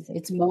 Moaning. Is it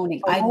It's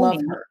moaning. oh, I love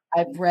Moaning? her.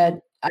 Oh, I've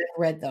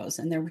read those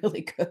and they're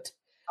really good.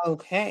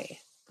 okay,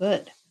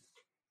 good.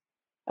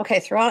 Okay,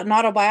 throw out an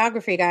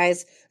autobiography,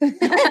 guys.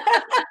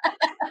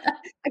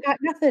 I got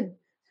nothing.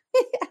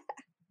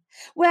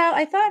 Well,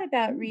 I thought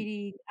about Ooh,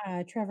 reading,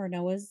 Trevor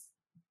Noah's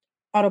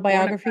Born a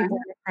autobiography,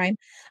 Born Crimer? a Crime.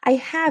 I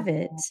have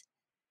it,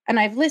 and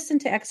I've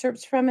listened to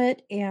excerpts from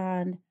it,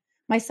 and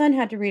my son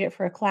had to read it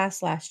for a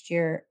class last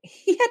year.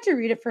 He had to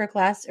read it for a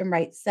class and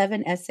write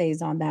 7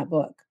 essays on that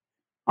book,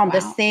 on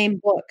the Wow. same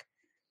book.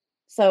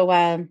 So,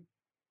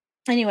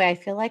 anyway, I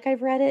feel like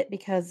I've read it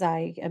because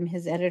I am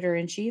his editor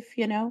in chief,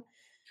 you know,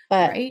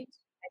 but Right?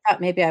 I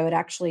thought maybe I would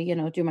actually,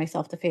 do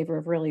myself the favor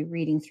of really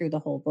reading through the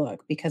whole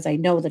book because I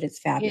know that it's It's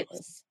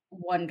fabulous.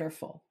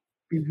 wonderful.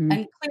 Mhm.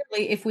 And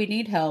clearly, if we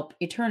need help,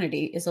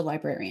 Eternity is a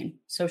librarian.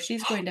 So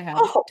she's going to have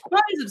Oh,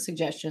 tons of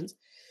suggestions.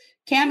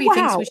 Cami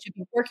thinks wow. we should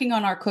be working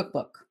on our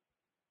cookbook.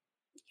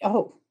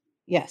 Oh,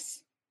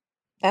 yes.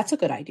 That's a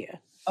good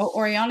idea. Oh,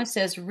 Oriana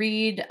says,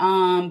 read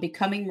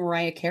Becoming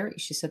Mariah Carey.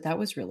 She said that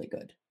was really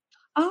good.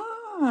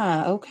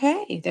 Ah,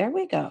 okay. There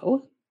we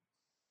go.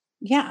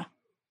 Yeah.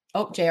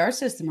 Oh, JR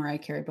says the Mariah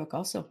Carey book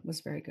also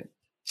was very good.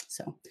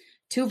 So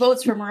 2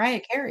 votes for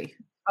Mariah Carey.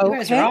 You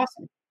guys are Okay.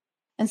 awesome.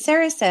 And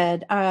Sarah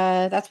said,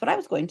 that's what I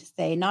was going to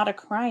say. Not a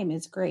crime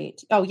is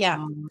great. Oh,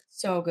 yeah.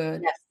 So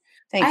good. Yes.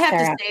 I Thanks, have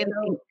to Sarah. say I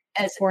though, think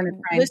as Born a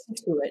Crime. listen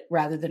to it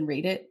rather than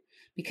read it,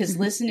 because Mhm.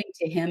 listening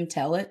to him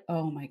tell it,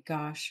 oh my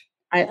gosh,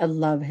 I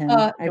love him.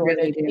 I adored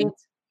really it. do.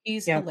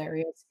 He's Yep.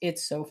 hilarious.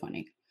 It's so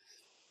funny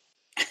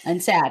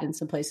and sad in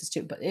some places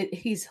too, but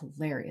he's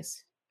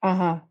hilarious.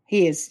 Uh-huh.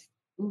 He is.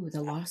 Ooh,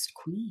 The Lost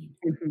Queen.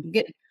 Mhm.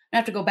 I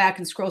have to go back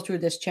and scroll through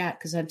this chat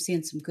because I'm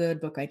seeing some good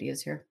book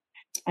ideas here.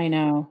 I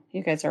know.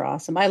 You guys are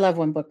awesome. I love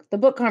when the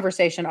book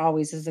conversation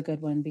always is a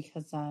good one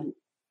because,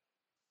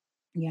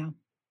 yeah.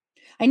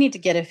 I need to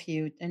get a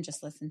few and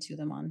just listen to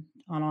them on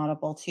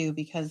Audible too,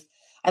 because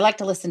I like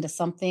to listen to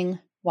something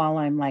while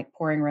I'm like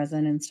pouring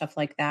resin and stuff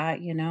like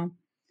that, you know?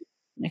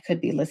 I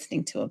could be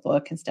listening to a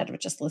book instead of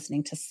just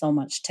listening to so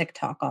much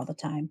TikTok all the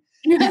time.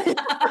 You're good.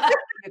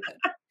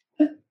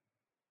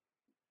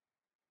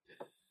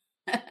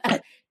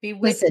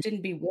 Listen, Bewitched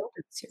and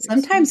Bewildered series.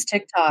 sometimes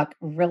TikTok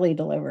really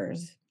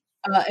delivers.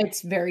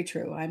 It's very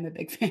true. I'm a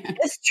big fan.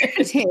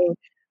 Yesterday,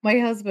 my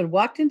husband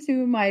walked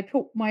into my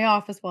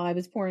office while I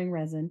was pouring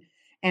resin,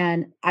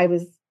 and I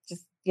was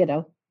just,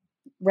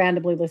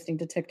 randomly listening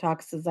to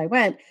TikToks as I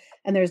went,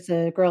 and there's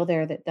a girl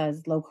there that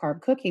does low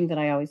carb cooking that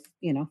I always,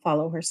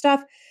 follow her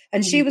stuff,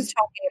 and she was Mhm.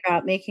 talking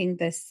about making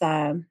this,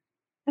 I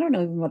don't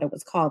know even what it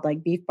was called,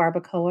 like beef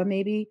barbacoa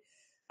maybe,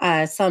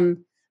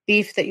 some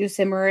beef that you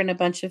simmer in a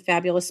bunch of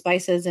fabulous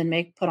spices and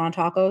make put on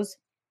tacos.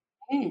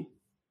 Mm.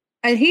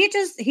 And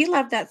he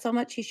loved that so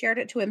much, he shared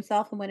it to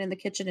himself and went in the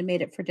kitchen and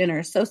made it for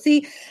dinner. So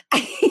see,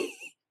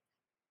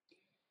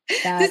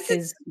 That this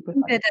is is super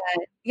something that,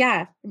 funny.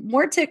 yeah,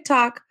 more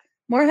TikTok,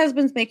 more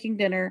husbands making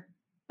dinner.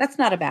 That's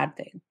not a bad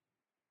thing.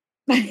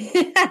 No,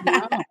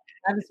 that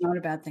is not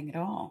a bad thing at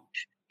all.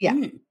 Yeah,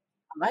 Mm,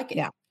 I like it.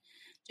 yeah.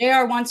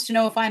 JR wants to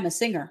know if I'm a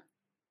singer.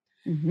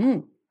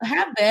 Mhm. I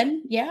have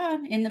been, yeah,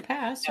 in the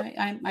past. Yep.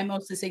 I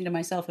mostly sing to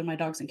myself and my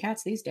dogs and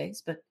cats these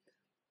days, but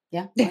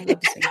yeah, I love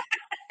to sing.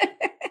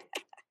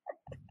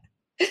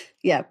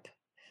 Yep.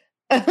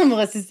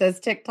 Melissa says,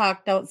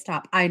 "TikTok, don't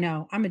stop." I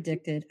know, I'm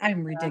addicted. I'm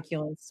Yeah,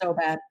 ridiculous. so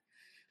bad.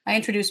 I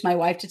introduced my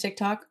wife to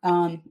TikTok.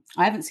 I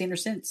haven't seen her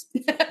since.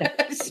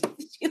 Yep.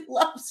 She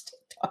loves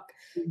TikTok.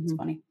 It's Mhm.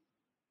 funny.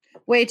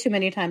 Way too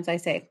many times I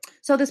say,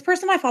 "So this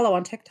person I follow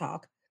on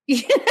TikTok."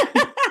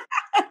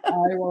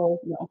 I will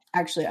no,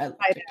 actually, I love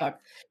I know,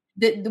 TikTok.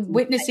 The it's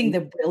witnessing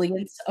insane. the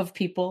brilliance of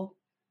people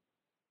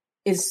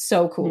is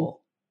so Mhm.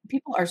 cool.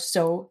 People are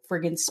so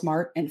friggin'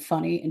 smart and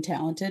funny and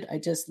talented. I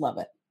just love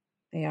it.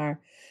 They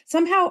are.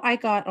 Somehow I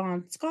got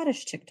on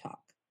Scottish TikTok,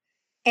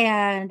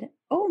 and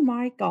oh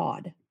my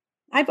god,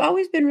 I've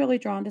always been really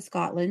drawn to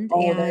Scotland,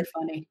 Oh, they're and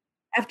funny.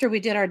 after we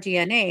did our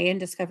DNA and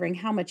discovering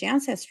how much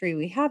ancestry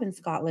we have in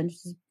Scotland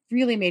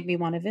really made me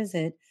wanna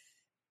visit,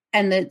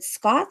 and the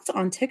Scots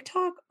on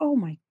TikTok, oh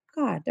my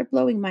god, they're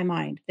blowing my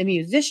mind. The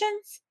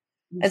musicians,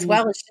 as Mhm.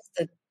 well as just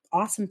the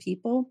awesome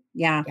people.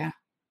 Yeah, Yeah.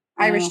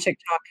 Irish No,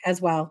 TikTok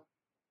as well.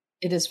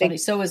 it is Big funny.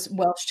 So is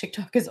Welsh.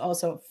 TikTok is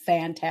also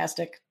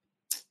fantastic.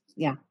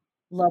 yeah,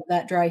 Love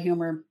that dry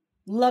humor.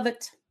 Love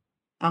it.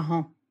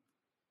 uh-huh,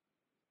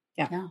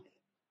 yeah. Yeah.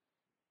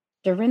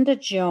 Dorinda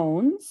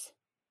Jones,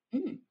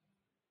 Mm.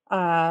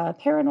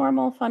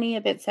 paranormal, funny,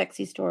 a bit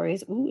sexy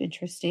stories. Ooh,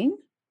 interesting.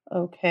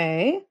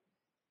 Okay.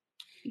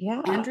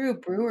 Yeah. Andrew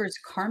Brewer's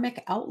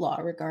Karmic Outlaw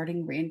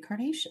regarding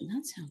reincarnation.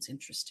 That sounds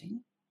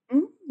interesting.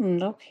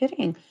 No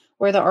kidding.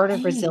 Or The Art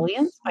of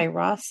Resilience Thanks. by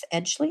Ross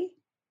Edgley.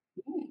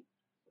 Mm.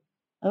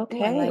 Oh, I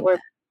Okay. like Or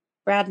that.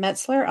 Brad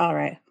Metzler. All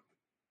right.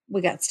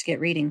 We got to get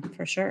reading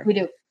for sure. We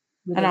do.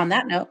 We And do. on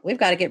that note, we've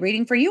got to get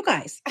reading for you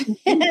guys.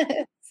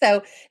 Mhm.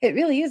 So it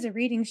really is a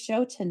reading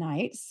show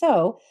tonight.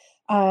 So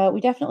we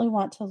definitely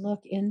want to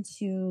look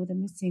into the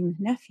missing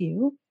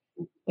nephew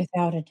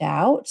without a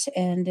doubt.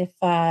 And if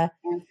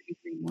Anthony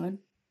Greenwood.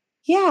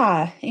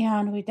 yeah,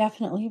 and we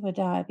definitely would,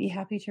 be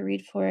happy to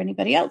read for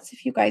anybody else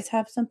if you guys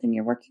have something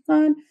you're working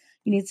on,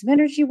 you need some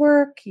energy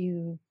work,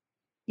 you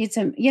need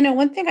some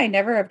one thing I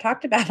never have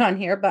talked about on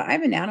here, but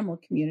I'm an animal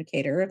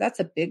communicator, that's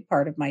a big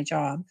part of my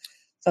job.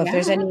 So if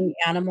there's Yeah. any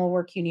animal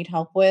work you need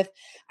help with,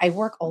 I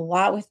work a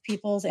lot with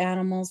people's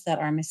animals that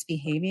are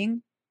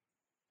misbehaving.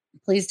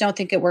 Please don't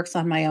think it works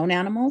on my own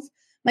animals.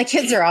 My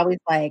kids are always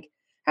like,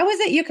 "How is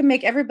it you can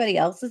make everybody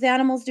else's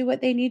animals do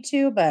what they need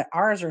to, but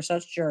ours are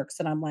such jerks?"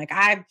 And I'm like,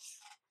 "I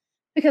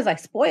because I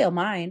spoil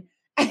mine."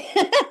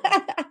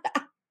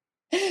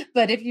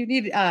 But if you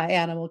need,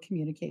 animal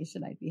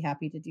communication, I'd be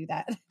happy to do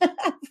that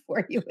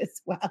for you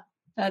as well.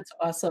 That's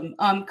awesome.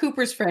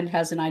 Cooper's friend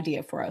has an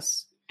idea for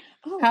us.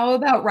 Oh, How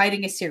about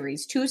writing a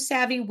series? Two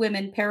savvy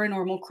women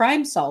paranormal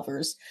crime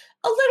solvers,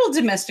 a little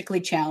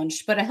domestically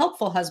challenged, but a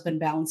helpful husband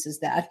balances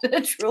that.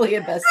 Truly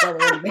a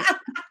bestseller in the making.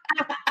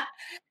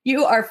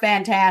 You are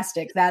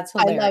fantastic. That's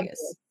I love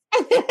hilarious.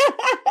 this.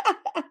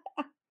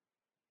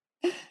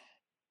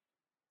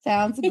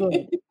 Sounds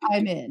good.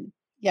 I'm in.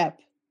 Yep.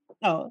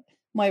 Oh,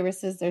 Moira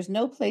says there's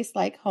no place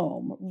like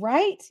home,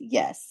 right?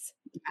 Yes.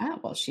 Ah,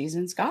 well, she's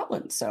in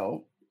Scotland,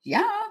 so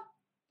yeah.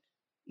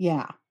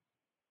 Yeah.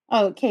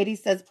 Oh, Katie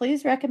says,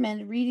 please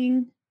recommend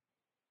reading.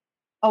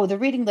 Oh, the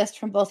reading list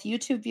from both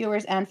YouTube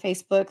viewers and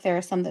Facebook. There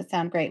are some that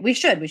sound great. We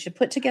should. We should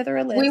put together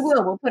a We list.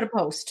 will. We'll put a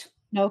post.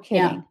 No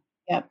Yeah. kidding.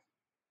 Yep.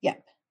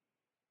 Yep.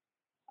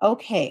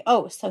 Okay.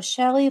 Oh, so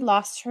Shelly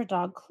lost her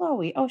dog,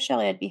 Chloe. Oh,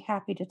 Shelly, I'd be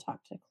happy to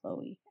talk to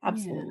Chloe. Yeah.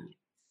 Absolutely.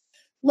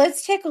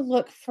 Let's take a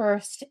look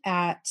first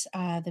at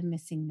the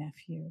missing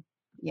nephew.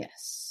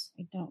 Yes.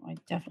 I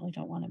definitely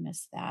don't want to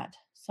miss that.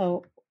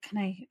 So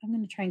I'm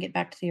going to try and get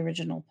back to the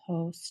original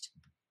post.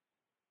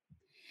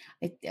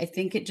 I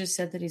think it just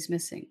said that he's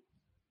missing.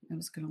 I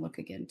was going to look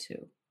again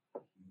too.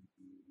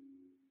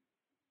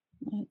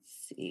 Let's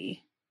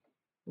see.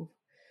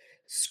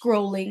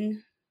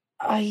 Scrolling.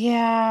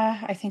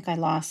 Yeah, I think I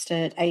lost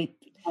it.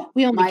 Oh,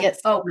 We only my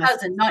get so much.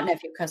 cousin, not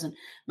nephew, cousin.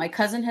 My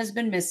cousin has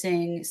been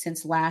missing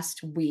since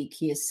last week.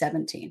 He is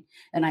 17.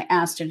 And I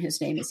asked him,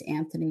 his name is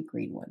Anthony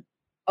Greenwood.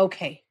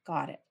 Okay,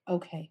 got it.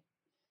 Okay.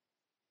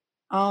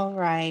 All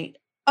right.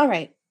 All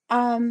right.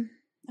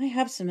 I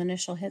have some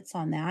initial hits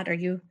on that. Are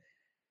you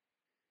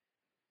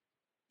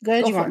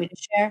good? Go You want for it. me to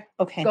share?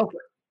 Okay. Go for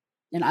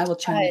it. And I will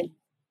chime Uh, in.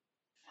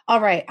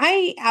 all right.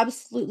 I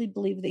absolutely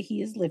believe that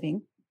he is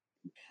living.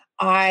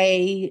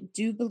 I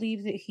do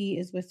believe that he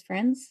is with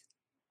friends.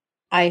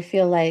 I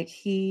feel like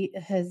he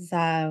has,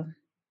 I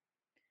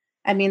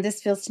mean,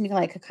 this feels to me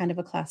like a kind of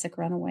a classic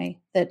runaway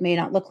that may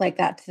not look like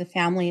that to the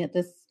family at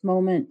this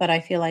moment, but I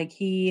feel like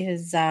he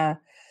has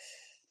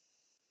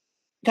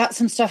got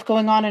some stuff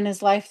going on in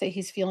his life that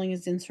he's feeling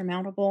is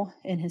insurmountable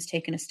and has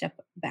taken a step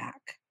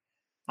back.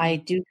 I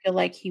Yeah. do feel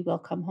like he will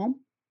come home.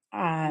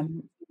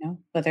 Mhm.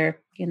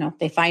 Whether,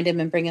 they find him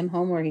and bring him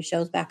home or he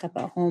shows back up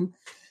at home.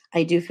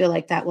 I do feel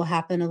like that will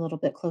happen a little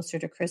bit closer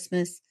to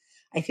Christmas.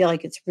 I feel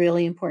like it's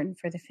really important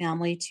for the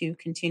family to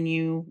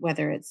continue,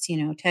 whether it's,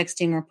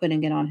 texting or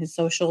putting it on his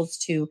socials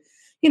to,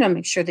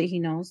 make sure that he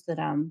knows that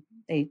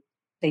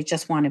they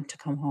just want him to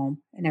come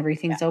home and Yeah.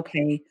 everything's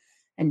okay.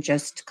 And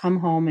just come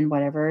home and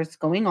whatever is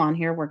going on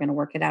here, we're going to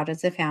work it out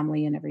as a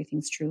family and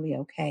everything's truly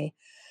okay.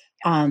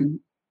 Um,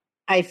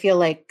 I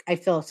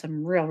feel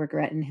some real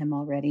regret in him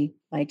already.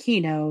 Like, he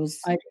knows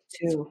I do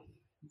it's too.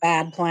 a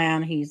bad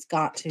plan. He's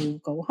got to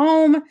go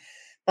home,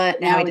 but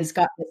But now he now doesn't. he's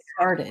got this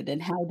started,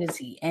 and how does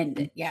he end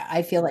it? Yeah,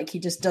 I feel like he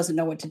just doesn't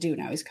know what to do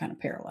now. He's kind of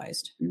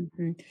paralyzed.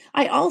 Mhm.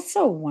 I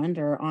also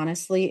wonder,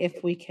 honestly,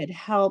 if we could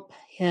help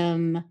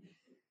him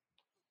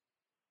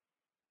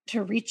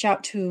to reach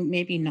out to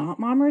maybe not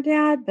mom or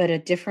dad, but a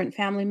different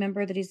family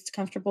member that he's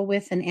comfortable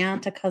with, an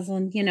aunt, a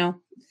cousin.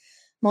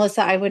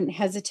 Melissa, I wouldn't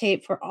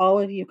hesitate for all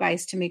of you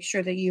guys to make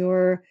sure that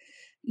your,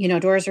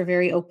 doors are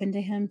very open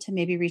to him to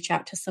maybe reach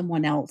out to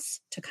someone else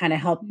to kind of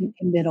help Mhm.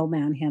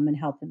 middleman him and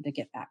help him to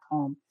get back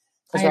home.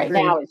 I Because right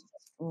now agree. it's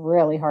just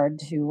really hard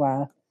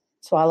to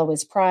swallow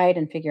his pride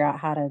and figure out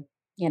how to,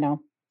 you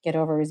know, get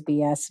over his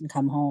BS and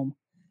come home.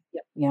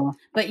 Yep. Yeah.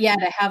 But yeah,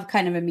 to have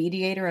kind of a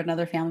mediator,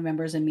 another family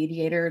member as a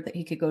mediator that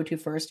he could go to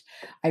first,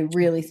 I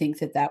really think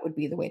that that would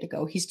be the way to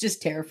go. He's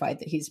just terrified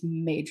that he's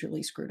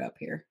majorly screwed up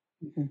here.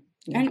 Mhm.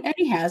 Yeah. And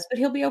he has, but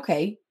he'll be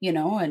okay,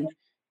 and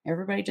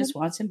everybody just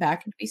wants him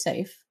back and to be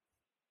safe.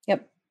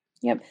 Yep.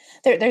 Yep.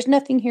 There's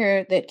nothing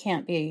here that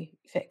can't be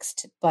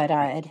fixed, but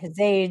Right. at his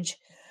age,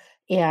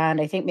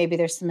 and I think maybe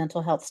there's some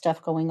mental health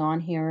stuff going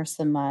on here,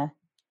 some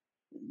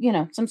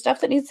some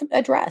stuff that needs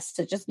addressed.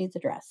 It just needs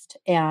addressed.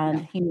 And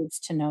Yeah. he needs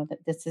to know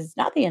that this is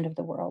not the end of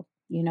the world,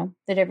 that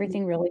Mm,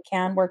 everything really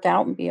can work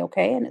out and be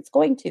okay, and it's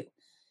going to.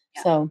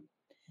 yeah. So,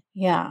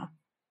 yeah.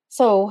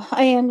 So,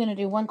 I am going to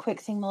do one quick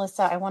thing,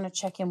 Melissa. I want to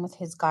check in with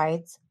his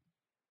guides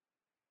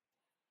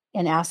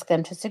and ask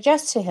them to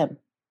suggest to him,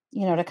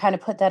 to kind of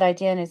put that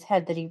idea in his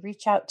head that he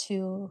reach out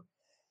to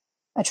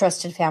a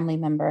trusted family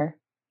member,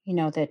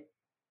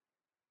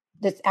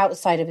 that's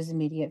outside of his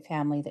immediate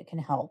family that can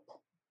help.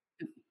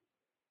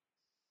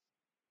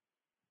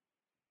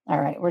 All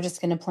right, we're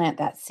just going to plant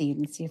that seed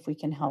and see if we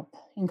can help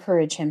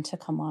encourage him to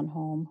come on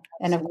home.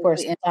 And of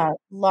course, Absolutely. And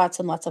lots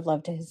and lots of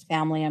love to his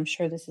family. I'm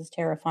sure this is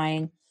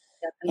terrifying.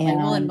 definitely.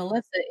 Well, and And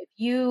Melissa, if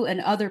you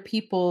and other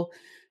people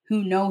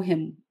who know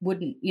him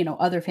wouldn't,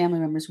 other family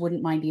members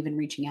wouldn't mind even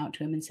reaching out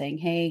to him and saying,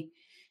 "Hey,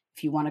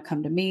 if you want to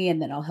come to me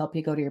and then I'll help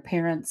you go to your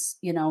parents,"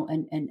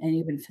 and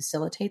even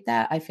facilitate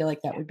that, I feel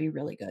like that would be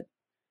really good.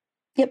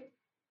 yep,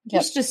 He's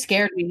yep, just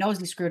scared. He knows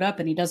he screwed up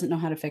and he doesn't know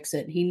how to fix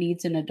it. He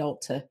needs an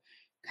adult to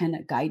kind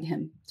of guide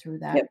him through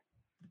that. yep,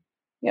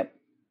 yep.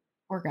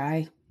 Poor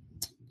guy.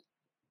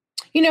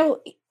 You know,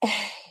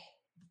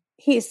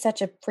 he is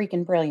such a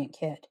freaking brilliant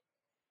kid.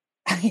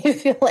 I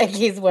feel like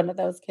he's one of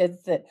those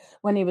kids that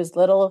when he was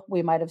little,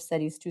 we might have said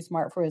he's too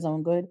smart for his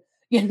own good,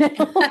 you know?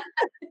 Oh,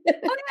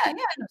 yeah, yeah, I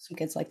know some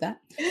kids like that.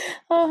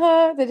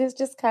 That has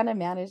just kind of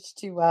managed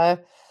to,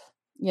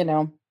 you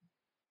know,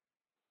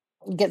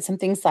 get some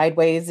things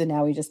sideways, and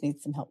now he just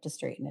needs some help to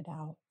straighten it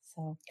out.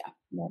 So, Yeah,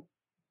 yep.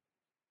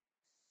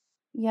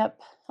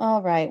 Yep.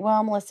 All right.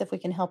 Well, Melissa, if we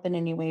can help in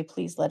any way,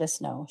 please let us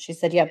know. She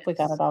said, yep, we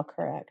got yes. it all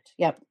correct.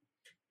 Yep.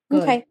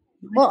 Good. Okay. I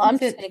Well, I'm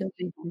think just that going to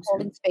he'll keep be home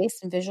holding soon. space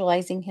and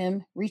visualizing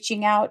him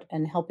reaching out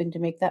and helping to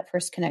make that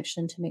first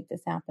connection to make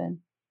this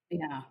happen.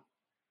 Yeah.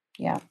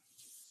 Yeah.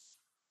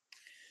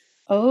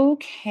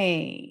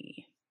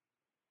 Okay.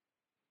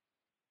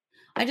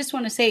 I just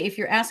wanna say, if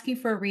you're asking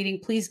for a reading,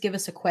 please give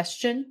us a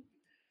question.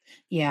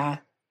 Yeah.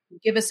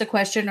 Give us a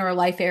question or a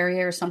life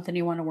area or something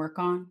you wanna work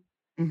on.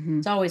 Hmm.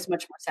 It's always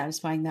much more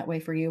satisfying that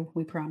way for you,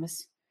 we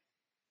promise.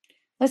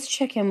 Let's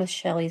check in with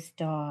Shelly's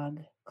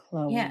dog,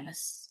 Chloe.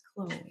 Yes,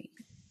 Chloe.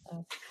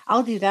 So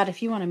I'll do that.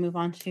 If you want to move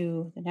on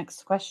to the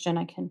next question,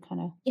 I can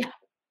kind of Yeah.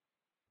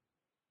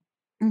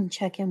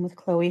 check in with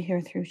Chloe here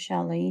through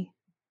Shelly.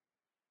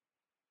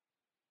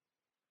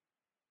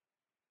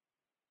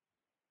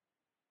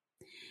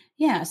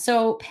 Yeah,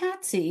 so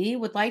Patsy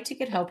would like to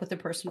get help with a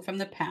person from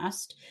the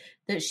past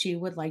that she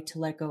would like to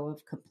let go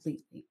of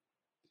completely.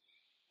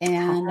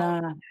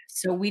 And,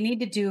 so we need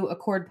to do a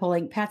cord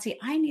pulling. Patsy,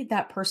 I need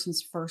that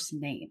person's first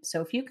name.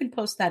 So if you can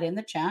post that in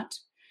the chat,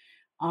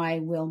 I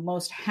will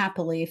most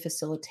happily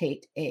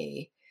facilitate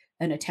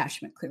an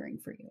attachment clearing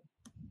for you.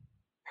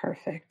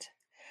 Perfect.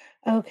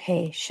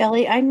 Okay,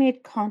 Shelly, I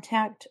made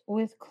contact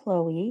with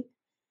Chloe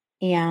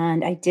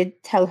and I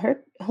did tell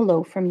her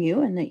hello from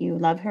you and that you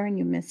love her and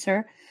you miss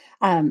her.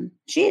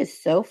 She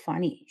is so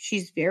funny.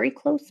 She's very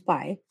close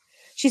by.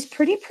 she's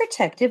pretty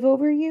protective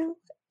over you.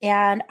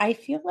 And I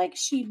feel like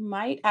she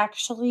might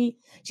actually,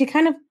 she's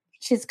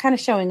kind of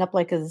showing up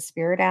like as a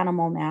spirit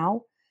animal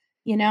now.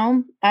 You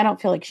know, I don't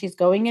feel like she's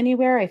going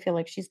anywhere. I feel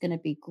like she's going to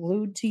be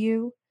glued to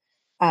you,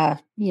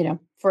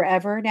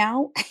 forever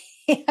now.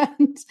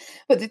 And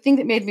but the thing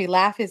that made me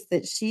laugh is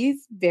that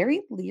she's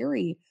very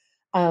leery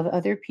of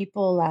other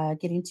people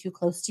getting too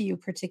close to you,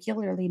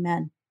 particularly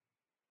men.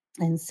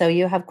 And so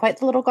you have quite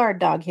the little guard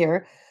dog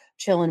here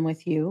chilling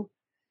with you.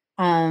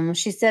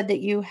 She said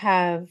that you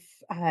have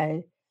uh,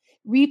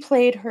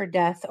 replayed her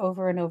death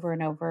over and over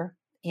and over,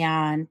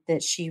 and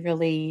that she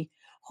really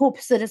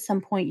hopes that at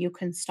some point you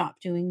can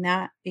stop doing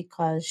that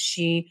because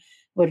she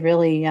would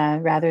really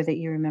rather that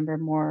you remember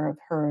more of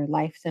her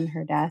life than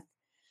her death.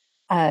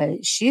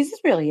 She's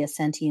really a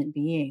sentient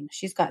being.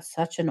 She's got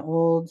such an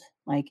old,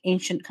 like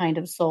ancient kind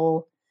of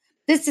soul.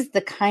 This is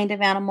the kind of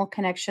animal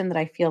connection that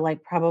I feel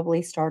like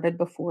probably started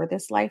before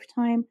this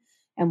lifetime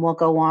and will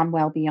go on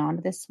well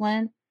beyond this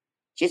one.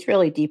 She's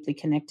really deeply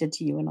connected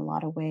to you in a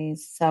lot of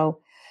ways. So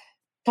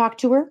talk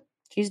to her.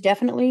 She's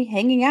definitely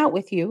hanging out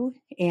with you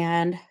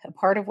and a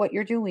part of what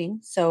you're doing.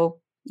 So,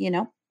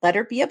 let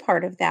her be a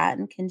part of that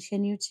and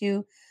continue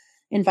to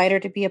invite her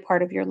to be a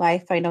part of your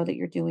life. I know that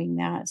you're doing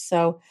that.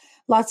 So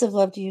lots of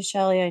love to you,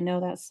 Shelly. I know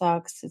that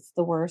sucks. It's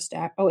the worst.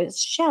 Oh, it's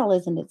Shell,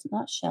 isn't it? It's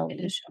not It is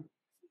Shelly. show.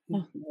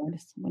 Oh, Lord,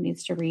 someone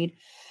needs to read.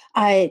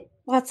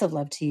 Lots of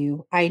love to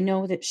you. I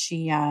know that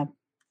she had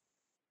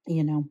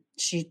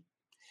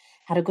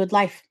a good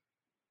life.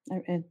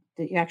 That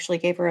you actually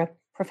gave her a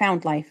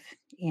profound life.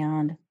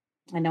 And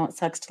I know it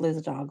sucks to lose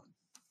a dog.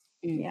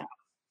 Mm, Yeah.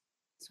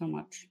 so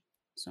much.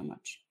 So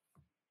much.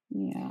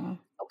 Yeah.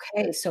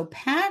 Okay, so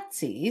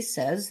Patsy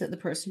says that the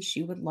person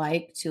she would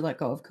like to let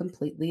go of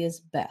completely is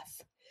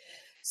Beth.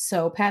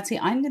 So, Patsy,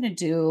 I'm going to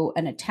do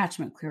an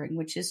attachment clearing,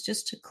 which is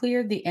just to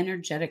clear the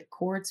energetic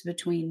cords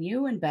between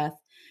you and Beth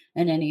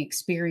and any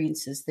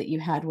experiences that you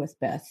had with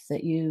Beth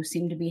that you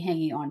seem to be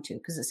hanging on to,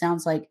 because it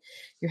sounds like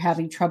you're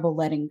having trouble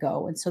letting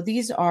go. And so,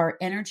 these are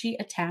energy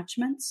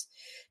attachments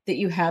that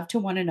you have to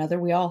one another.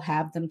 We all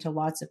have them to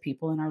lots of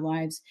people in our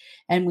lives,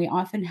 and we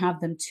often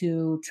have them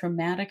to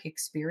traumatic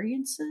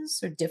experiences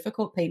or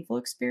difficult, painful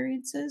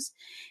experiences.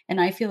 And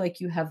I feel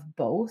like you have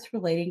both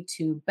relating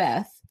to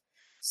Beth,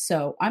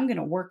 so I'm going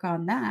to work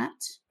on that.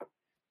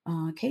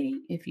 Katie,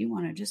 if you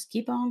want to just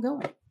keep on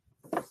going.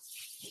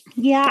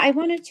 Yeah, I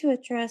wanted to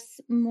address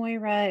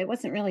Moira. It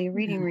wasn't really a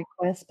reading Yeah.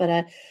 request,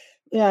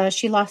 but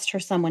she lost her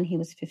son when he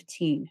was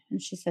 15.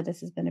 And she said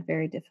this has been a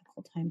very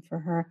difficult time for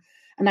her.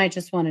 And I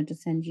just wanted to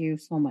send you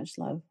so much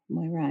love,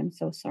 Moira. I'm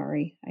so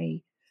sorry.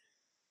 I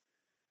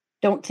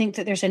don't think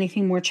that there's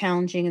anything more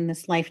challenging in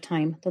this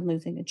lifetime than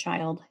losing a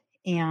child.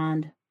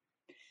 And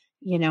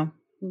you know,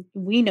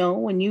 we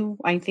know, and you,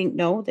 I think,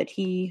 know that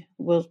he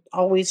will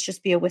always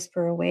just be a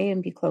whisper away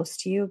and be close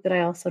to you. But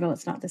I also know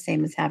it's not the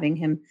same as having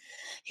him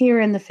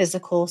here in the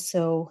physical.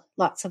 So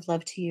lots of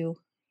love to you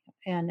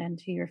and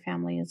to your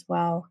family as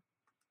well.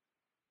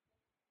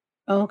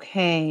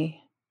 Okay.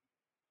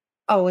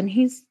 Oh, and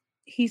he's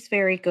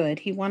very good.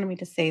 He wanted me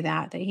to say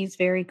that he's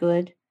very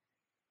good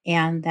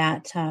and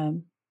that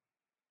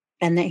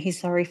he's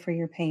sorry for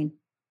your pain.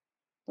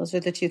 Those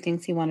are the two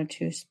things he wanted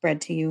to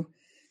spread to you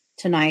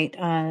tonight,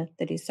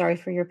 that he's sorry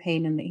for your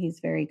pain and that he's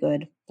very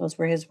good. Those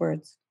were his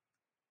words.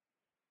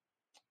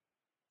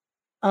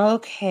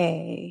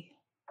 Okay.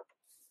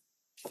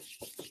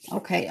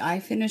 Okay, I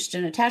finished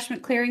an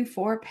attachment clearing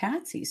for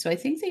Patsy. So I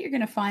think that you're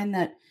going to find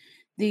that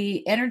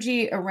the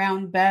energy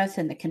around Beth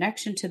and the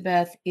connection to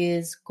Beth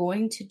is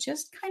going to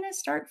just kind of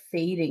start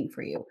fading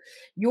for you.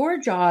 Your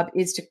job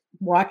is to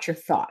watch your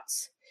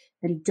thoughts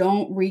and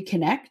don't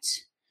reconnect.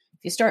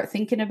 If you start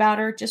thinking about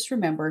her, just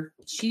remember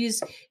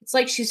it's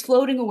like she's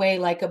floating away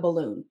like a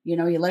balloon. You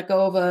know, you let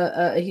go of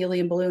a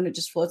helium balloon, it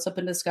just floats up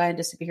into the sky and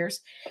disappears.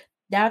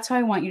 That's how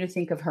I want you to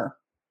think of her.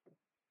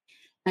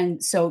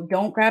 And so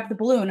don't grab the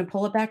balloon and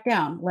pull it back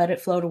down. Let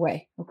it float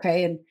away.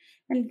 Okay.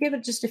 And give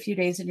it just a few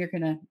days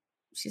and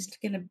she's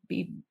gonna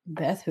be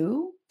Beth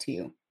who to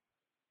you.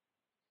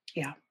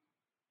 Yeah.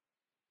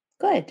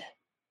 Good.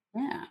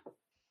 Yeah.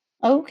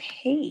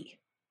 Okay.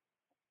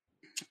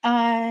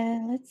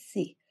 Let's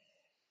see.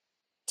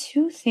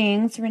 Two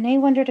things. Renee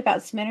wondered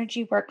about some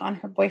energy work on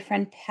her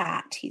boyfriend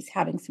Pat. He's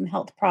having some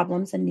health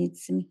problems and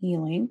needs some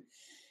healing.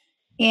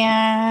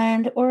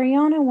 And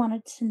Oriana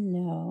wanted to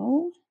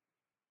know.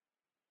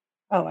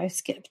 Oh, I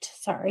skipped.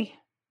 Sorry.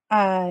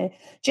 Uh,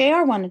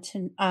 JR wanted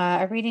to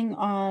a reading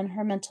on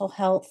her mental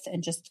health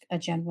and just a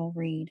general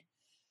read.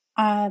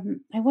 I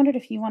wondered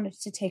if you wanted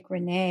to take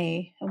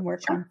Renee and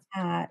work Sure. on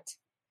that,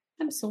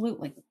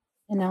 Absolutely.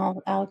 and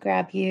I'll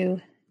grab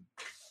you.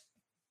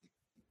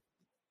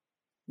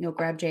 You'll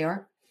grab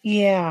JR.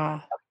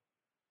 Yeah.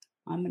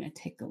 I'm gonna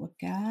take a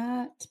look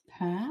at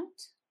Pat.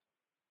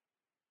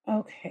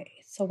 Okay.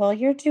 So while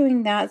you're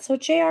doing that, so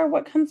JR,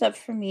 what comes up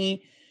for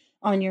me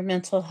on your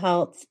mental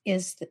health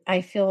is that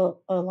I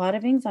feel a lot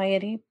of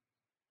anxiety.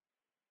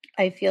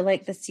 I feel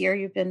like this year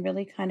you've been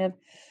really kind of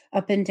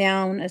up and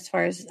down as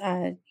far as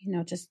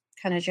just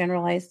kind of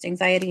generalized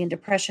anxiety and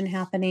depression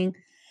happening.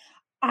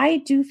 I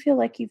do feel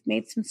like you've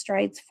made some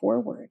strides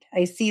forward.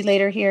 I see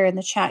later here in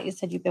the chat, you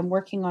said you've been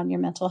working on your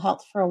mental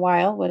health for a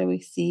while. What do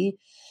we see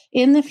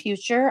in the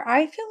future?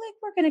 I feel like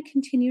we're going to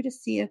continue to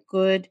see a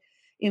good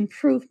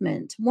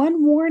improvement.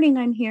 One warning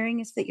I'm hearing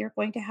is that you're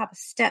going to have a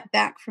step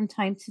back from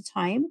time to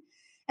time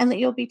and that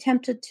you'll be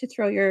tempted to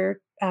throw your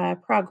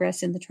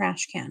progress in the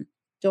trash can.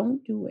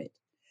 Don't do it.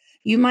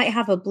 You might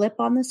have a blip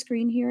on the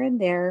screen here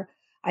and there.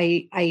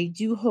 I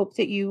do hope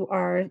that you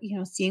are,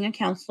 seeing a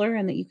counselor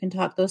and that you can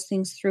talk those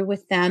things through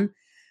with them.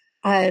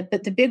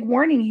 But the big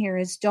warning here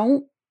is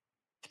don't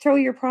throw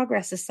your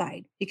progress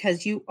aside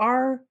because you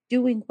are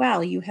doing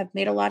well. You have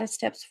made a lot of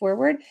steps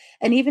forward.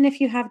 And even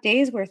if you have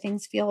days where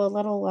things feel a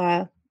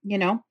little,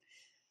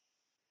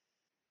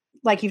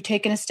 like you've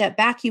taken a step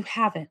back, you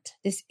haven't.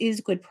 This is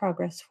good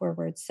progress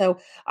forward. So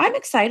I'm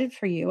excited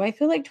for you. I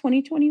feel like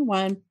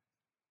 2021,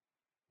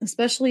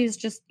 especially as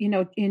just,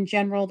 in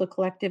general, the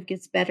collective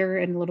gets better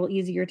and a little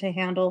easier to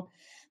handle,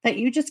 that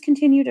you just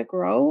continue to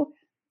grow.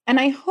 And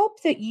I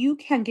hope that you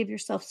can give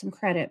yourself some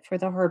credit for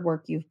the hard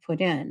work you've put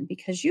in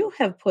because you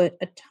have put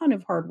a ton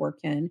of hard work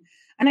in.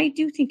 And I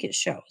do think it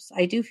shows.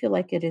 I do feel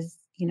like it is,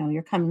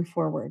 you're coming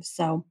forward.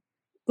 So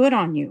good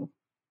on you.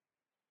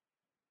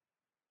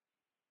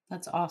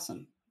 That's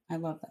awesome. I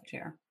love that,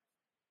 Jer.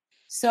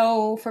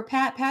 So for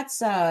Pat's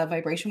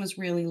vibration was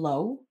really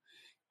low,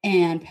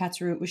 and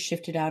Pat's root was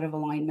shifted out of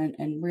alignment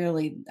and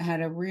really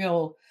had a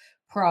real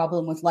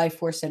problem with life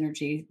force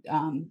energy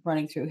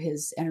running through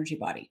his energy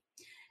body.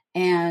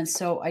 And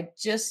so I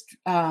just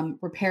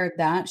repaired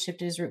that,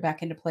 shifted his root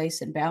back into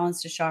place and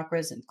balanced his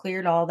chakras and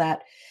cleared all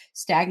that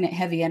stagnant,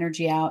 heavy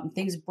energy out, and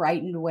things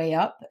brightened way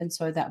up. And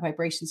so that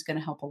vibration is going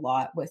to help a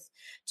lot with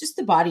just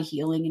the body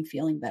healing and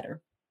feeling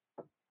better.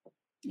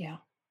 Yeah.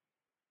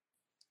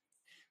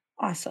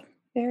 Awesome.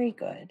 Very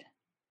good.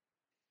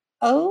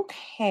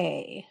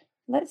 Okay.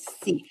 Let's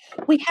see.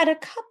 We had a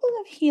couple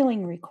of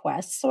healing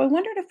requests. So I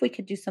wondered if we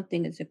could do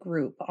something as a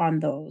group on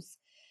those.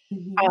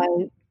 Mm-hmm.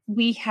 Uh,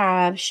 we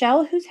have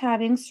Shell who's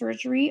having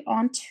surgery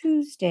on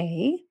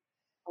Tuesday,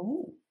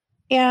 Oh,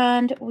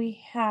 and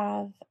we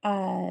have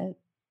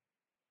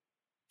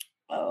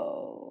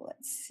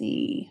let's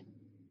see.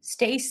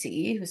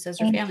 Stacy, who says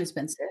her And family's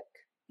been sick.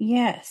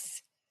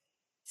 yes.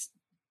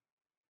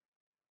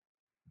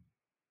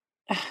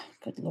 Ah,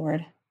 good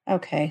Lord.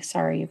 Okay,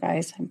 sorry you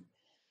guys. I'm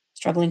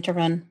struggling to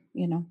run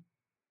run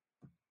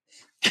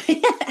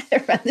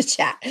the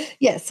chat.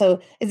 Yeah,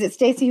 so is it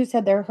Stacy who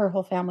said her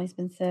whole family's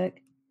been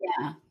sick?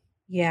 Yeah.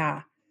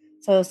 Yeah.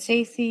 So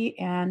Stacy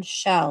and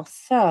Shell.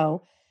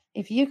 So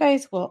if you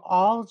guys will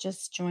all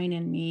just join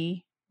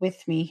in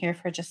with me here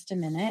for just a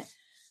minute,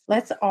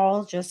 let's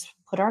all just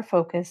put our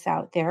focus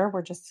out there.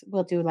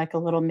 We'll do like a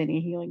little mini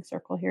healing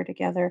circle here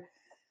together.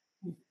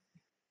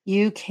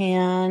 You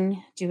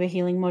can do a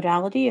healing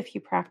modality if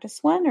you practice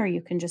one, or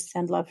you can just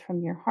send love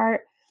from your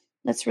heart.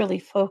 Let's really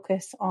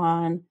focus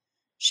on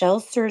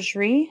Shell's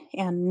surgery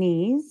and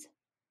knees,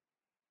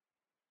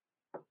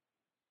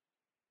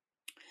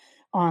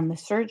 on the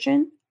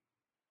surgeon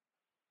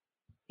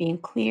being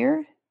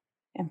clear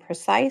and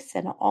precise,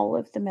 and all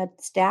of the med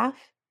staff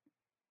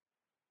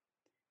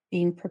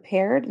being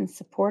prepared and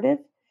supportive,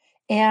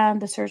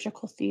 and the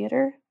surgical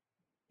theater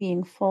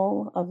being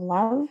full of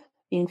love,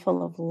 being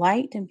full of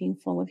light, and being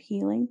full of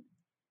healing.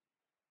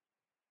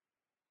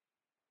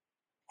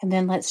 And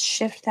then let's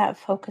shift that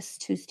focus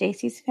to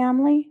Stacy's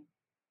family,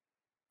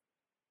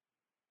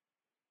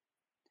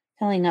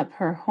 filling up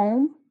her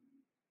home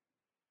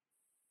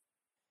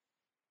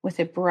with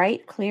a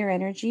bright, clear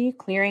energy,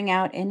 clearing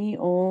out any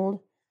old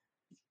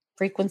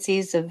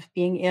frequencies of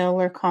being ill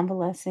or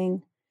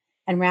convalescing,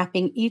 and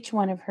wrapping each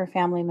one of her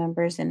family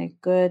members in a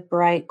good,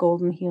 bright,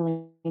 golden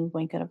healing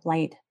blanket of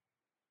light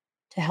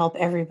to help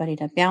everybody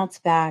to bounce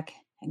back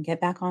and get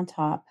back on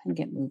top and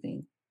get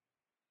moving.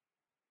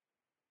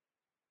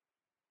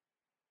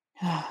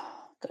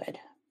 Good.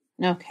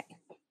 Okay.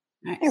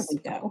 There Nice. we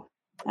go.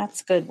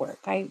 That's good work.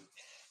 I'm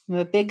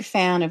a big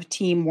fan of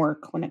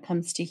teamwork when it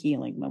comes to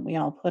healing. When we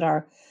all put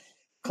our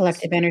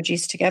collective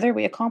energies together,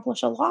 we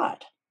accomplish a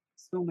lot.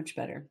 So much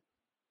better.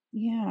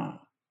 Yeah.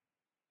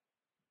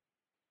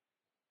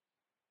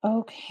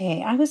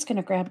 Okay. I was going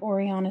to grab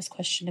Oriana's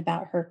question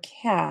about her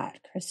cat.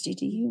 Christy,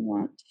 do you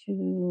want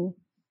to?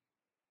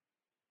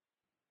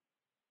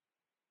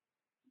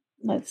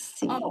 Let's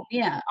see. Oh,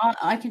 yeah.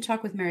 I can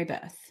talk with Mary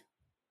Beth.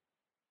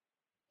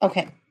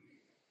 Okay.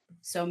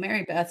 So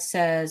Mary Beth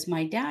says,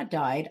 my dad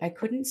died. I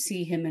couldn't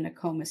see him in a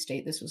coma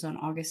state. This was on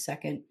August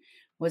 2nd.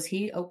 Was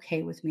he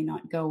okay with me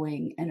not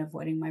going and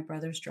avoiding my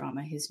brother's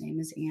drama? His name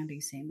is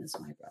Andy, same as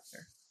my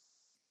brother.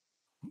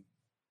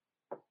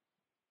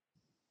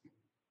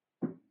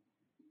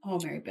 Oh,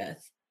 Mary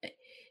Beth,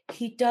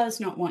 he does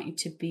not want you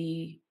to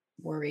be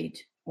worried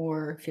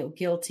or feel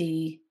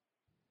guilty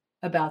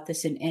about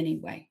this in any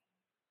way.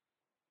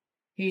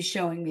 He's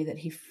showing me that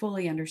he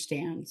fully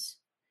understands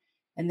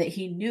and that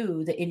he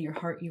knew that in your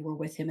heart you were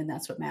with him and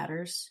that's what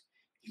matters.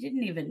 He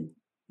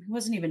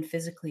wasn't even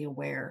physically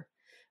aware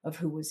of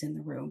who was in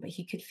the room, but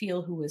he could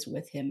feel who was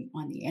with him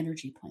on the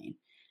energy plane,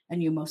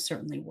 and you most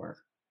certainly were.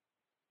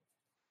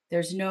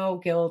 There's no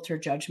guilt or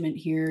judgment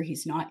here.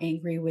 He's not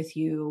angry with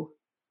you.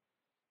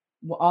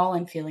 All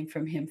I'm feeling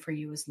from him for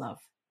you is love.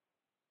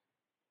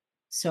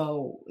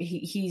 So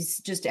he's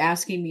just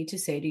asking me to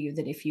say to you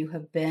that if you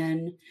have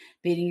been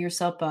beating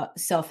self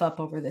up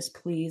over this,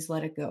 please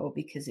let it go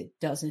because it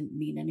doesn't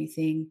mean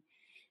anything.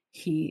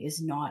 He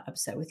is not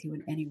upset with you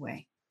in any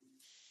way.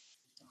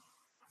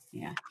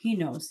 Yeah, he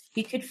knows.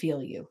 He could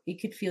feel you. He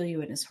could feel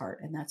you in his heart,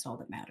 and that's all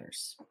that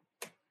matters.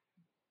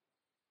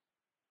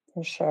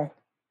 For sure.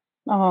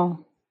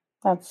 Oh,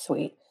 that's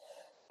sweet.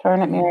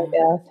 Darn it, Mary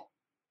Yeah, Beth.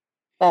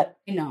 But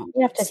I know.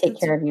 you have to take It's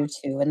care of you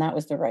too, and that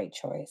was the right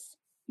choice.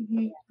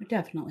 it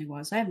definitely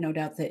was. I have no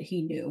doubt that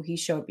he knew. He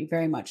showed me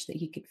very much that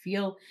he could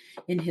feel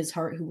in his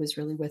heart who was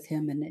really with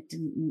him, and it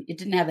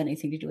didn't have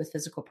anything to do with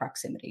physical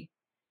proximity.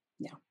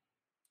 Yeah.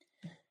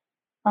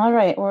 All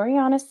right.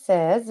 Oriana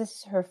says this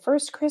is her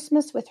first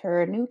Christmas with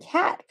her new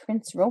cat,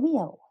 Prince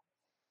Romeo.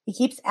 He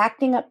keeps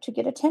acting up to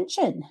get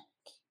attention.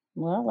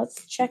 Well,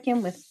 let's check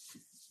in with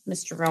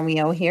Mr.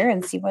 Romeo here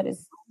and see what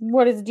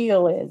his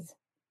deal is.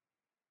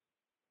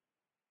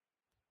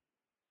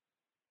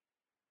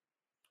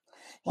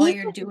 While He's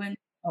you're doing,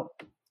 oh,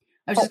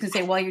 I was oh, just gonna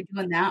say, while you're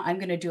doing that, I'm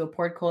gonna do a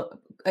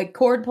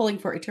cord pulling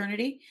for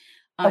eternity,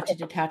 okay. to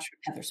detach from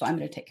Heather. So I'm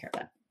gonna take care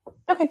of that.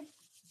 Okay.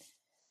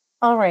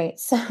 All right.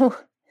 So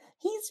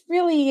he's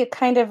really a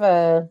kind of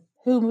a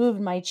who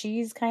moved my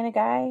cheese kind of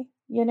guy,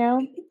 you know?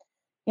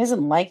 He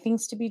doesn't like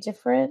things to be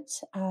different.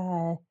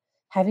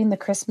 Having the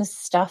Christmas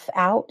stuff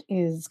out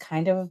is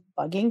kind of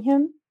bugging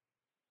him.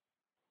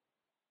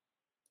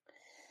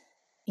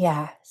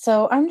 Yeah.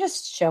 So I'm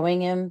just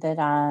showing him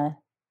that,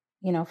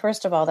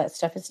 first of all, that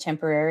stuff is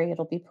temporary.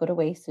 It'll be put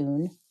away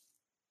soon.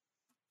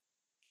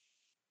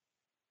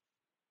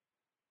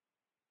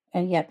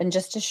 And yep, and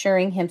just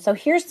assuring him. So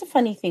here's the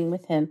funny thing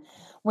with him.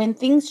 When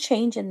things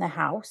change in the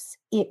house,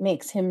 it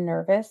makes him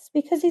nervous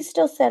because he's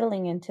still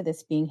settling into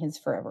this being his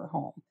forever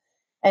home.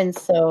 And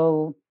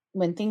so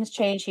when things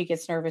change, he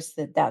gets nervous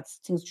that that's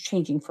things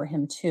changing for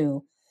him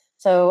too.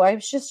 So I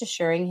was just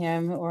assuring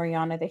him,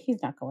 Oriana, that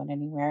he's not going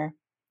anywhere,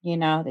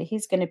 that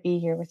he's going to be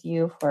here with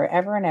you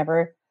forever and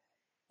ever,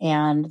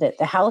 and that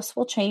the house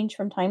will change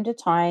from time to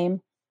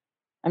time.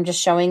 I'm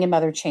just showing him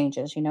other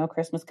changes,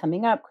 Christmas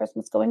coming up,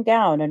 Christmas going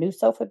down, a new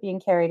sofa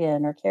being carried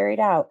in or carried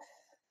out.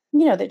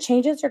 That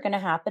changes are going to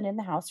happen in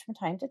the house from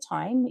time to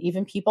time.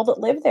 Even people that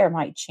live there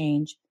might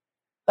change,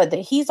 but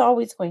that he's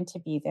always going to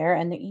be there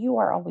and that you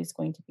are always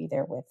going to be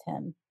there with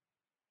him.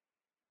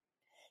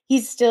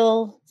 He's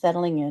still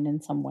settling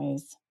in some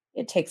ways.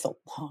 It takes a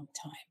long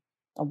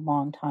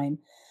time.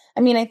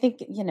 I mean, I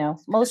think, Especially for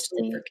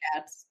mostly,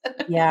 cats.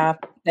 yeah,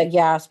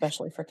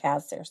 especially for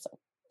cats. They're so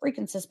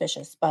freaking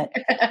suspicious, but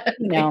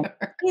you They know,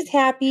 are. he's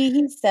happy,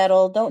 he's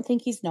settled, don't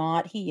think he's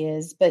not, he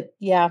is, but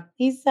yeah,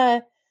 he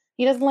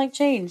doesn't like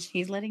change,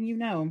 he's letting you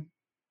know.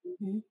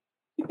 Mhm.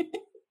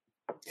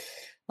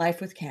 Life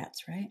with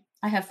cats, right?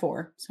 I have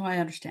 4, so I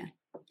understand.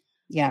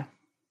 Yeah,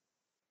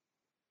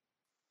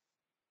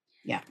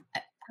 yeah,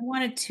 I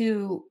wanted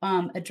to,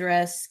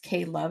 address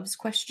Kay Love's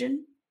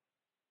question.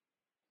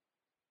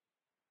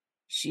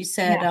 She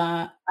said,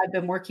 yeah. "I've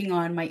been working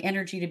on my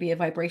energy to be a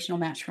vibrational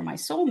match for my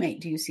soulmate.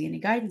 Do you see any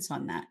guidance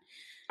on that?"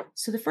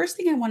 So the first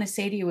thing I want to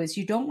say to you is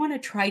you don't want to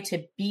try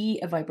to be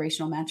a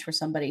vibrational match for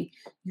somebody.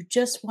 You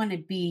just want to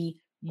be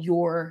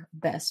your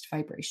best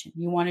vibration.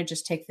 You want to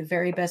just take the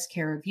very best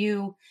care of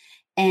you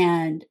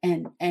and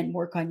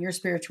work on your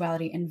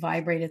spirituality and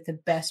vibrate at the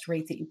best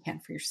rate that you can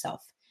for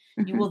yourself.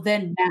 You Mhm. will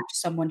then match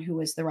someone who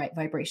is the right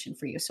vibration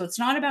for you. So it's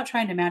not about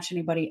trying to match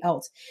anybody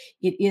else.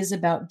 It is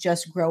about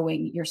just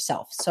growing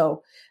yourself.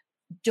 So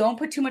don't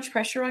put too much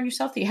pressure on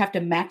yourself that you have to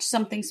match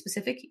something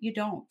specific. You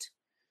don't.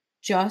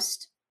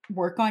 Just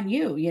work on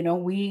you.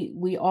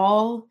 We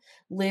all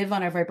live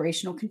on a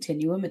vibrational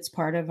continuum. It's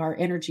part of our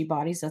energy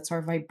bodies. That's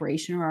our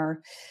vibration or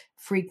our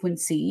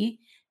frequency.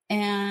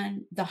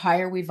 And the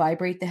higher we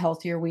vibrate, the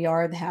healthier we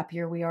are, the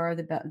happier we are,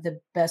 the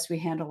best we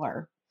handle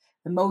our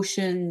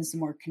emotions, the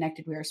more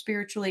connected we are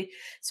spiritually.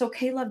 So,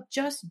 Caleb,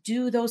 just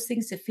do those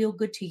things that feel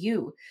good to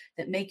you,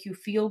 that make you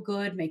feel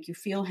good, make you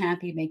feel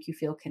happy, make you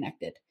feel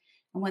connected.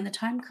 And when the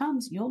time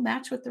comes, you'll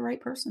match with the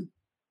right person.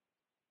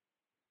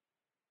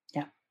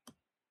 Yeah,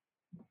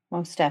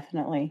 most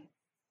definitely.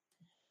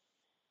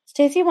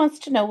 Stacy wants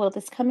to know, will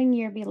this coming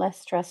year be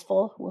less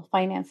stressful? Will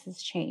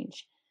finances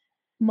change?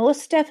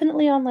 Most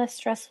definitely on less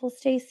stressful,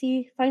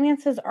 Stacy.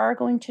 Finances are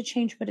going to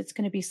change, but it's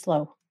going to be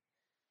slow.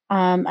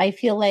 I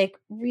feel like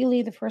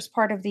really the first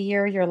part of the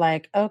year, you're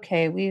like,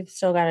 okay, we've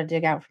still got to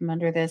dig out from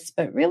under this.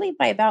 But really,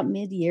 by about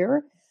mid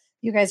year,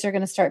 you guys are going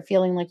to start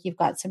feeling like you've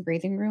got some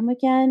breathing room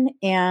again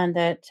and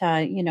that,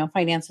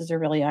 finances are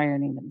really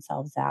ironing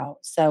themselves out.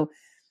 So,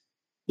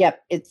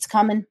 yep, it's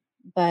coming.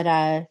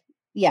 But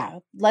yeah,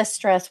 less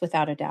stress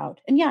without a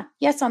doubt. And yeah,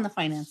 yes, on the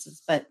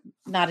finances, but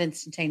not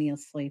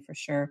instantaneously for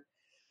sure.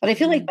 But I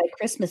feel like Mhm. by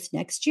Christmas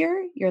next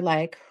year, you're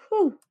like,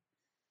 whew,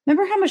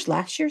 remember how much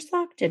last year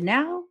sucked? And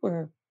now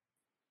we're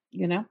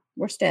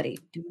steady.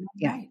 Doing all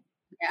Yeah. right.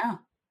 Yeah.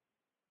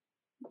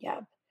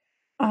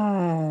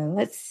 Yeah.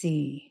 Let's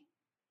see.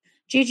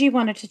 Gigi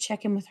wanted to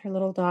check in with her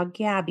little dog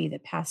Gabby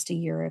that passed a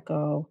year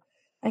ago.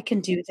 I can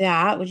do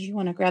that. Would you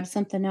want to grab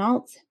something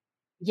else?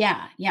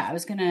 Yeah, yeah. I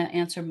was going to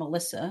answer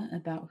Melissa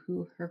about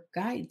who her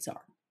guides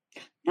are.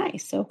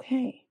 Nice.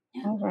 Okay.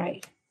 Yeah. All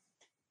right.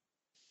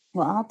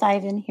 Well, I'll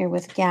dive in here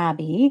with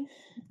Gabby.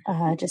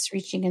 Just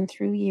reaching in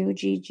through you,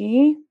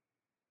 Gigi.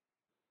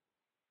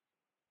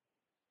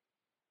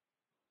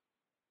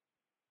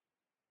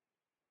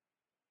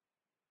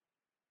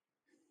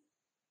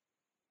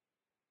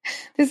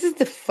 This is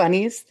the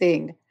funniest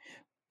thing,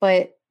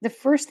 but the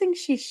first thing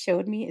she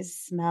showed me is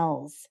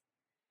smells.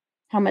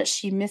 How much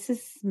she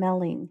misses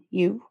smelling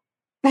you.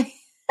 Isn't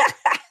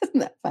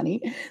that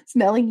funny?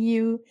 Smelling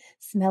you,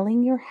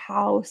 smelling your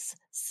house,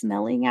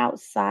 smelling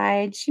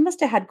outside. She must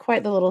have had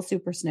quite the little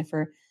super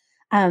sniffer.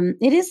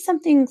 It is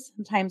something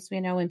sometimes we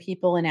know when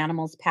people and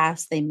animals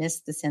pass, they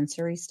miss the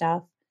sensory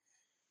stuff.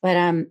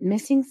 But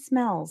missing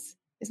smells.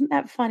 Isn't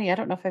that funny? I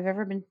don't know if I've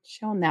ever been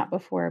shown that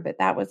before, but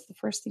that was the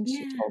first thing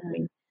she Yeah. told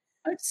me.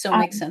 It still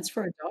makes Um, sense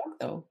for a dog,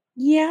 though.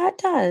 yeah, it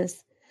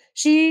does.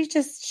 She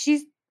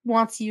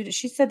wants you to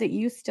she said that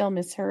you still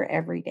miss her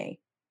every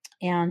day,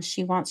 and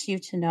she wants you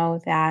to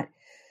know that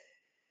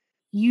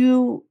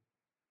you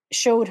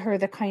showed her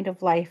the kind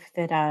of life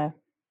that,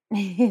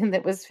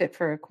 that was fit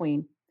for a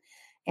queen,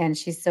 and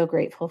she's so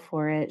grateful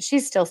for it.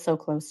 She's still so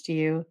close to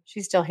you. She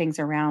still hangs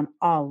around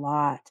a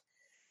lot,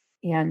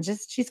 and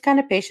just she's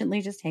kinda patiently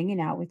just hanging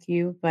out with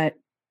you, but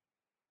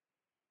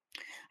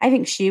I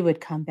think she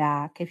would come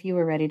back. If you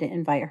were ready to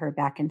invite her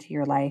back into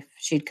your life,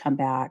 she'd come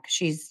back.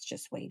 She's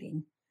just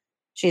waiting.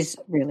 She's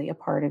really a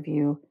part of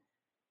you.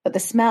 But the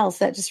smells,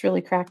 that just really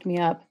cracked me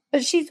up.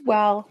 But she's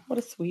well. What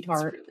a It's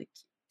sweetheart. really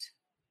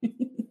cute.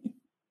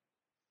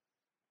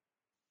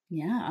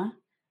 Yeah.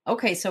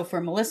 Okay, so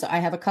for Melissa, I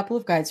have a couple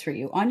of guides for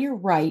you. On your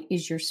right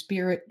is your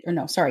spirit, or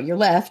no, sorry, your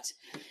left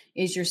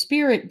is your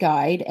spirit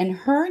guide, and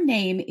her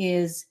name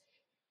is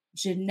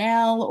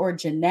Janelle or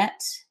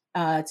Jeanette.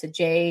 It's a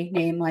J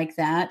name like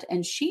that.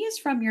 And she is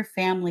from your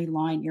family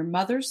line, your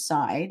mother's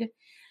side.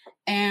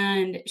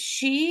 And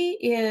she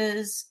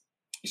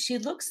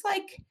looks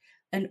like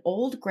an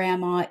old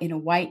grandma in a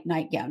white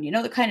nightgown. You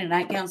know, the kind of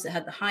nightgowns that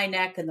had the high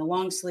neck and the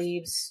long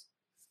sleeves.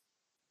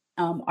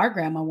 Our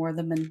grandma wore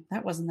them, and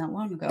that wasn't that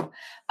long ago.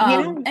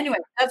 Yeah. Anyway,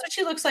 that's what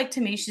she looks like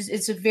to me.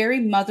 It's a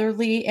very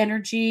motherly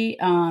energy.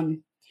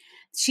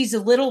 She's a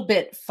little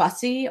bit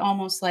fussy,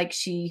 almost like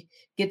she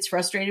gets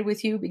frustrated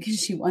with you because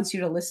she wants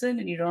you to listen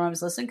and you don't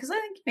always listen. Because I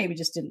think you maybe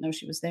just didn't know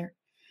she was there.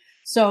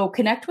 So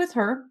connect with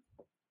her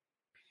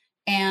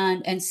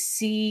and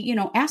see,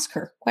 ask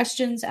her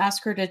questions,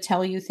 ask her to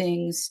tell you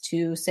things,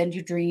 to send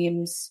you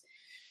dreams,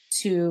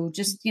 to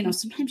just, Mhm.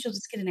 sometimes you'll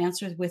just get an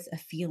answer with a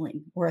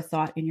feeling or a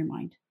thought in your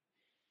mind.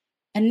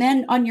 And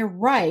then on your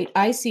right,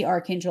 I see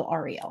Archangel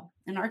Ariel.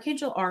 And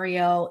Archangel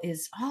Ariel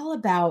is all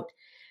about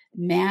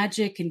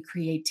magic and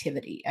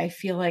creativity. I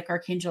feel like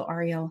Archangel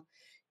Ariel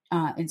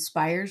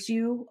inspires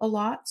you a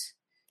lot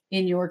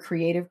in your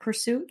creative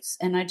pursuits.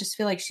 And I just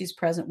feel like she's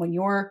present when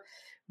you're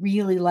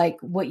really like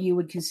what you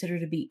would consider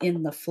to be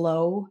in the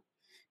flow.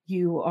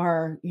 You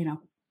are,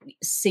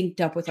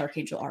 synced up with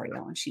Archangel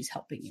Ariel, and she's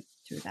helping you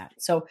through that.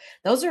 So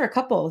those are a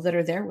couple that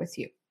are there with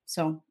you.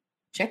 So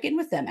check in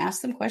with them,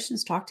 ask them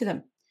questions, talk to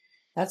them.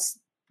 That's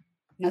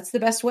that's the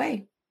best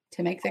way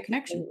to make the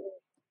connection.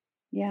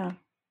 Yeah.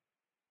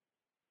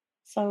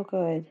 So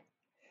good.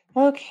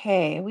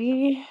 Okay.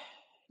 We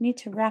need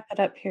to wrap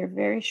it up here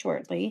very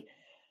shortly.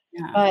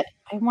 Yeah. But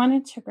I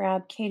wanted to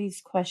grab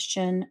Katie's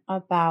question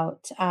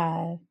about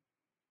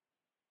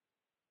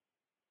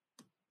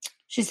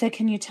she said,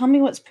 "Can you tell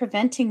me what's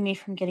preventing me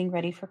from getting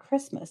ready for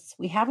Christmas?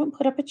 We haven't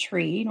put up a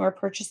tree nor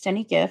purchased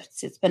any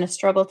gifts. It's been a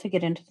struggle to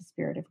get into the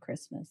spirit of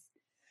Christmas."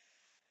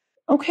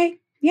 Okay.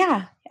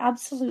 Yeah,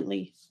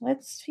 absolutely.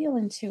 Let's feel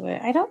into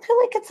it. I don't feel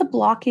like it's a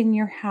block in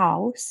your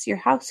house. Your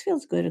house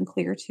feels good and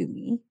clear to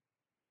me.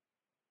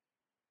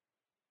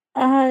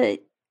 Uh,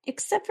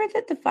 except for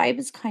that the vibe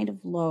is kind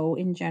of low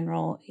in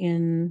general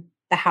in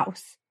the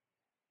house.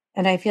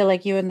 And I feel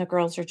like you and the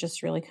girls are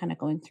just really kind of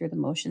going through the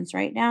motions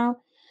right now.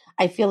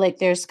 I feel like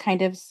there's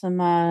kind of some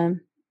how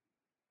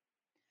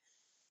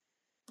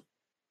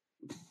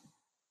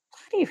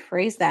do you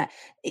phrase that?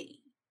 Eh,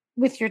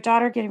 With your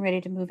daughter getting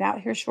ready to move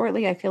out here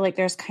shortly, I feel like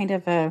there's kind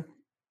of a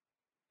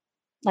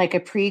like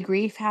a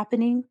pre-grief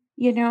happening,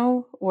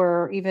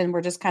 or even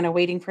we're just kind of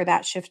waiting for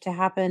that shift to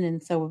happen.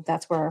 And so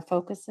that's where our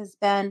focus has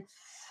been.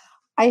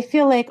 I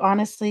feel like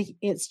honestly,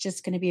 it's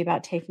just going to be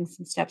about taking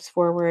some steps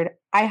forward.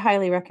 I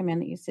highly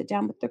recommend that you sit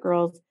down with the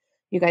girls.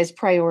 You guys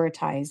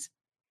prioritize.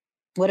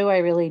 What do I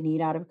really need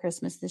out of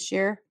Christmas this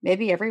year?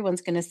 Maybe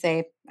everyone's going to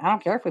say, I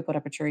don't care if we put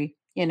up a tree.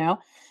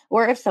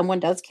 Or if someone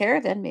does care,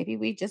 then maybe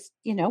we just,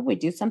 we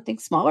do something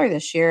smaller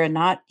this year and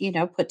not,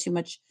 put too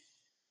much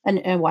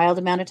a wild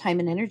amount of time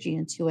and energy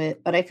into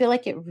it. But I feel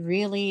like it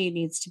really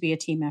needs to be a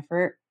team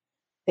effort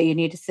that you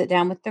need to sit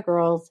down with the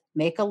girls,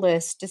 make a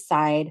list,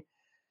 decide,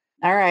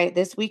 all right,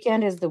 this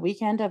weekend is the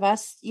weekend of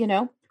us,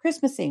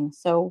 Christmasing.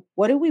 So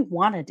what do we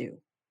want to do?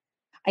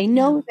 I Yeah.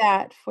 know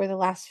that for the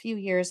last few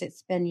years,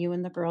 it's been you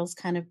and the girls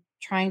kind of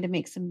trying to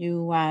make some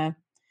new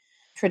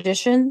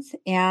traditions.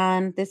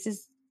 And this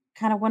is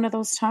kind of one of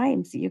those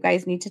times that you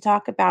guys need to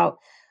talk about,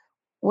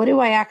 what do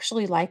I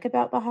actually like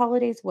about the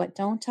holidays? What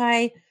don't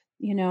I?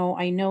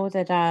 I know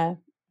that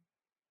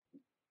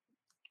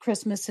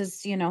Christmas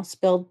has,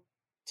 spilled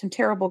some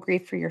terrible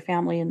grief for your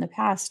family in the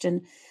past.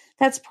 And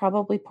that's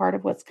probably part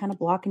of what's kind of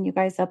blocking you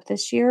guys up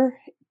this year.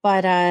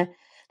 But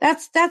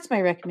that's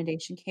my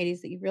recommendation, Katie,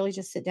 is that you really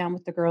just sit down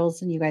with the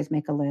girls and you guys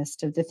make a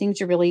list of the things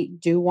you really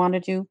do want to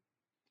do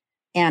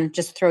and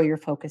just throw your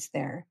focus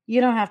there.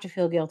 You don't have to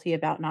feel guilty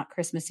about not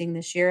Christmasing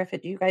this year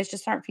if you guys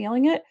just aren't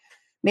feeling it.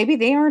 Maybe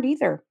they aren't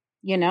either,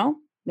 you know?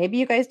 Maybe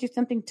you guys do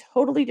something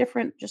totally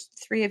different, just the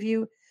three of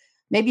you.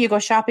 Maybe you go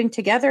shopping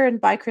together and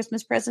buy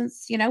Christmas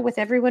presents, with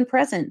everyone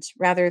present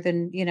rather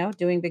than,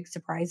 doing big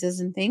surprises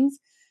and things.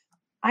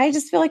 I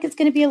just feel like it's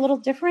going to be a little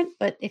different,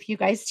 but if you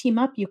guys team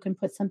up, you can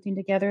put something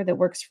together that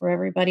works for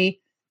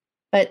everybody.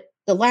 But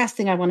the last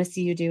thing I want to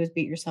see you do is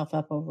beat yourself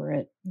up over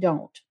it.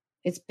 Don't.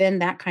 It's been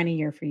that kind of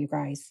year for you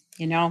guys,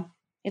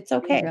 It's There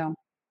you okay. go.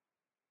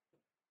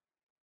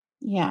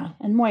 Yeah.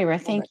 And Moira,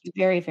 Love thank it. you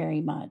very,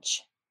 very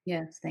much.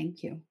 Yes,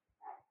 thank you.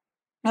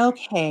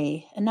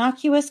 Okay.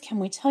 Innocuous, can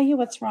we tell you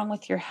what's wrong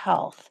with your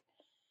health?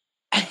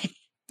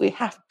 We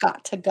have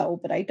got to go,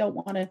 but I don't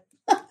want to.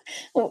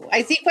 Well,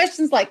 I see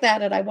questions like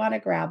that and I want to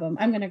grab them.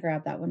 I'm going to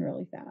grab that one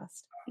really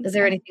fast. Is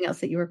there Okay. anything else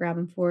that you were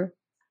grabbing for?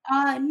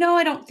 No,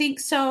 I don't think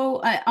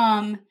so.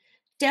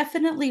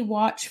 Definitely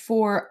watch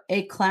for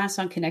a class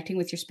on connecting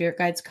with your spirit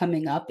guides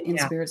coming up in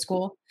Yeah. spirit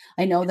school.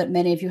 I know that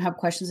many of you have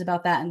questions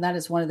about that, and that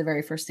is one of the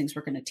very first things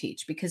we're going to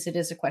teach because it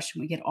is a question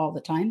we get all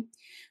the time.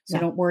 So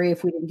Yeah. don't worry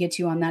if we didn't get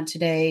you on that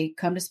today.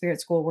 Come to spirit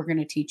school. We're going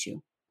to teach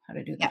you how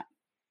to do Yeah. that.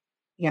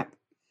 Yeah.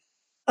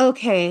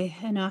 Okay,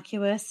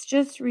 innocuous.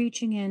 Just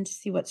reaching in to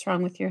see what's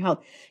wrong with your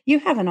health. You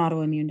have an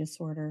autoimmune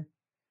disorder.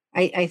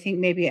 I think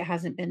maybe it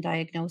hasn't been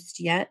diagnosed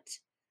yet.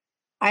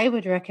 I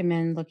would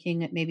recommend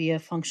looking at maybe a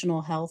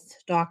functional health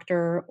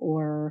doctor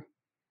or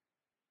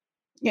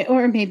yeah,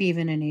 or maybe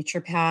even a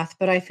naturopath.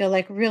 But I feel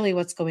like really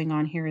what's going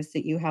on here is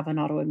that you have an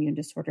autoimmune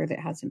disorder that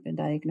hasn't been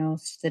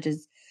diagnosed that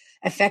is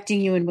affecting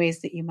you in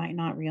ways that you might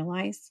not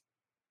realize.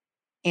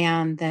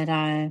 And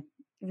that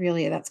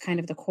really that's kind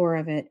of the core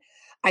of it.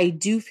 I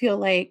do feel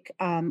like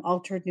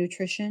altered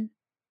nutrition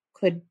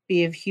could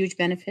be of huge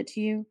benefit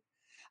to you.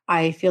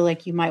 I feel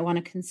like you might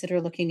want to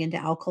consider looking into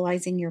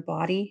alkalizing your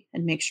body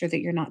and make sure that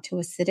you're not too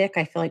acidic.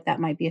 I feel like that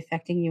might be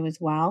affecting you as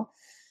well.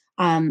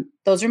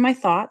 Those are my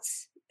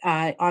thoughts.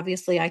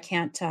 Obviously, I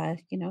can't,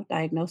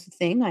 diagnose a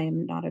thing. I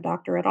am not a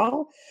doctor at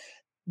all.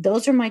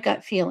 Those are my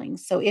gut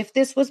feelings. So if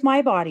this was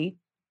my body,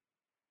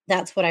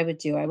 that's what I would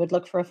do. I would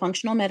look for a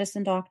functional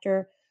medicine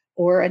doctor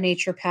or a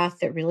naturopath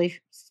that really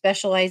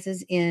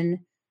specializes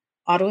in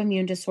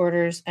autoimmune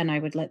disorders, and I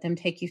would let them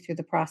take you through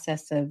the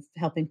process of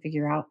helping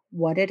figure out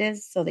what it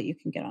is so that you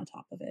can get on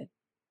top of it.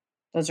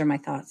 Those are my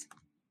thoughts.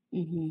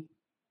 Hmm.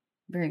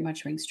 Very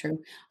much rings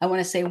true. I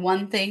want to say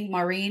one thing,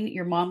 Maureen,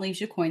 your mom leaves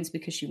you coins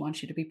because she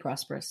wants you to be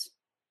prosperous.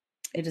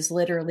 It is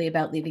literally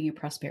about leaving you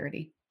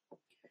prosperity.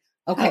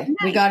 Oh, Okay, we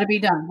nice. got to be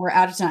done. We're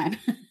out of time.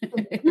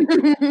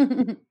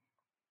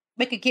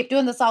 We could keep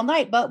doing this all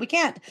night, but we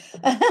can't.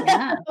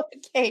 Yeah.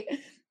 Okay.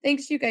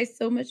 Thanks you guys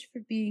so much for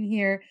being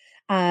here.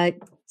 Uh,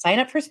 Sign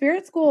up for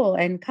Spirit School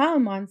and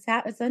come on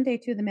Sunday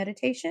to the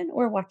meditation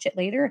or watch it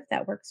later if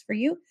that works for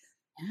you.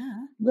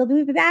 Yeah. We'll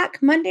be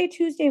back Monday,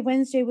 Tuesday,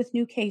 Wednesday with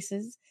new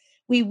cases.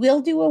 We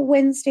will do a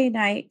Wednesday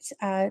night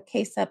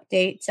case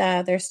update.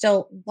 There's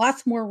still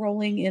lots more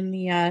rolling in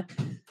the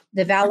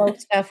Valo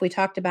stuff. We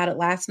talked about it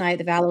last night,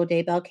 the Valo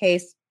Daybell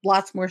case.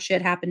 Lots more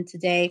shit happened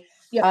today.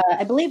 Yep.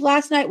 I believe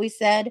last night we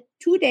said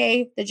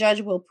today the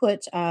judge will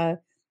put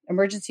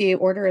emergency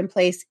order in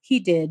place. He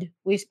did.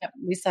 We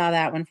saw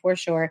that one for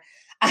sure.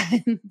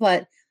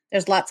 But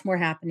there's lots more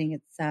happening.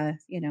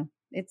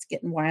 It's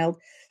getting wild.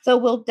 So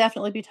we'll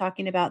definitely be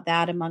talking about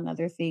that among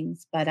other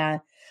things.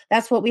 But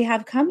that's what we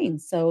have coming.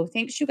 So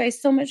thanks you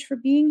guys so much for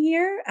being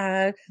here.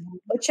 Go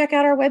check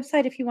out our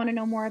website if you want to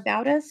know more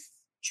about us,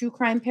 True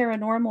Crime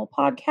Paranormal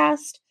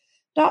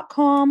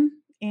Podcast.com.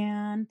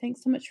 And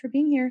thanks so much for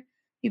being here.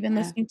 You've been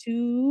listening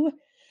to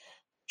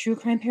True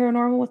Crime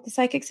Paranormal with the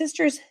Psychic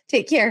Sisters.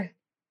 Take care.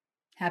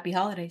 Happy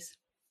holidays.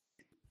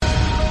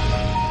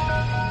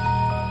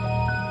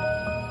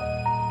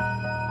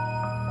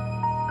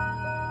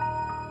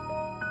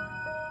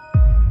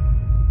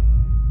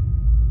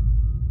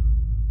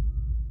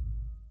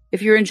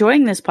 If you're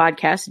enjoying this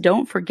podcast,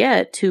 don't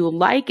forget to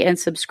like and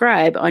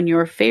subscribe on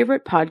your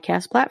favorite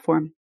podcast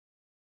platform.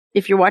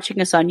 If you're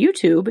watching us on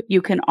YouTube,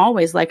 you can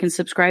always like and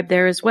subscribe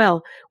there as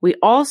well. We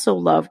also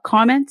love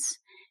comments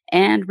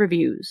and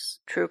reviews.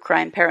 True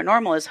Crime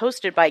Paranormal is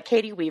hosted by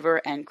Katie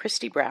Weaver and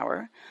Christy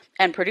Brower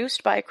and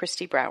produced by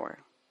Christy Brower.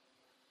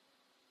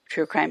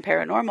 True Crime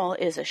Paranormal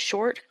is a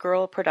Short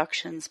Girl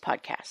Productions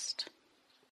podcast.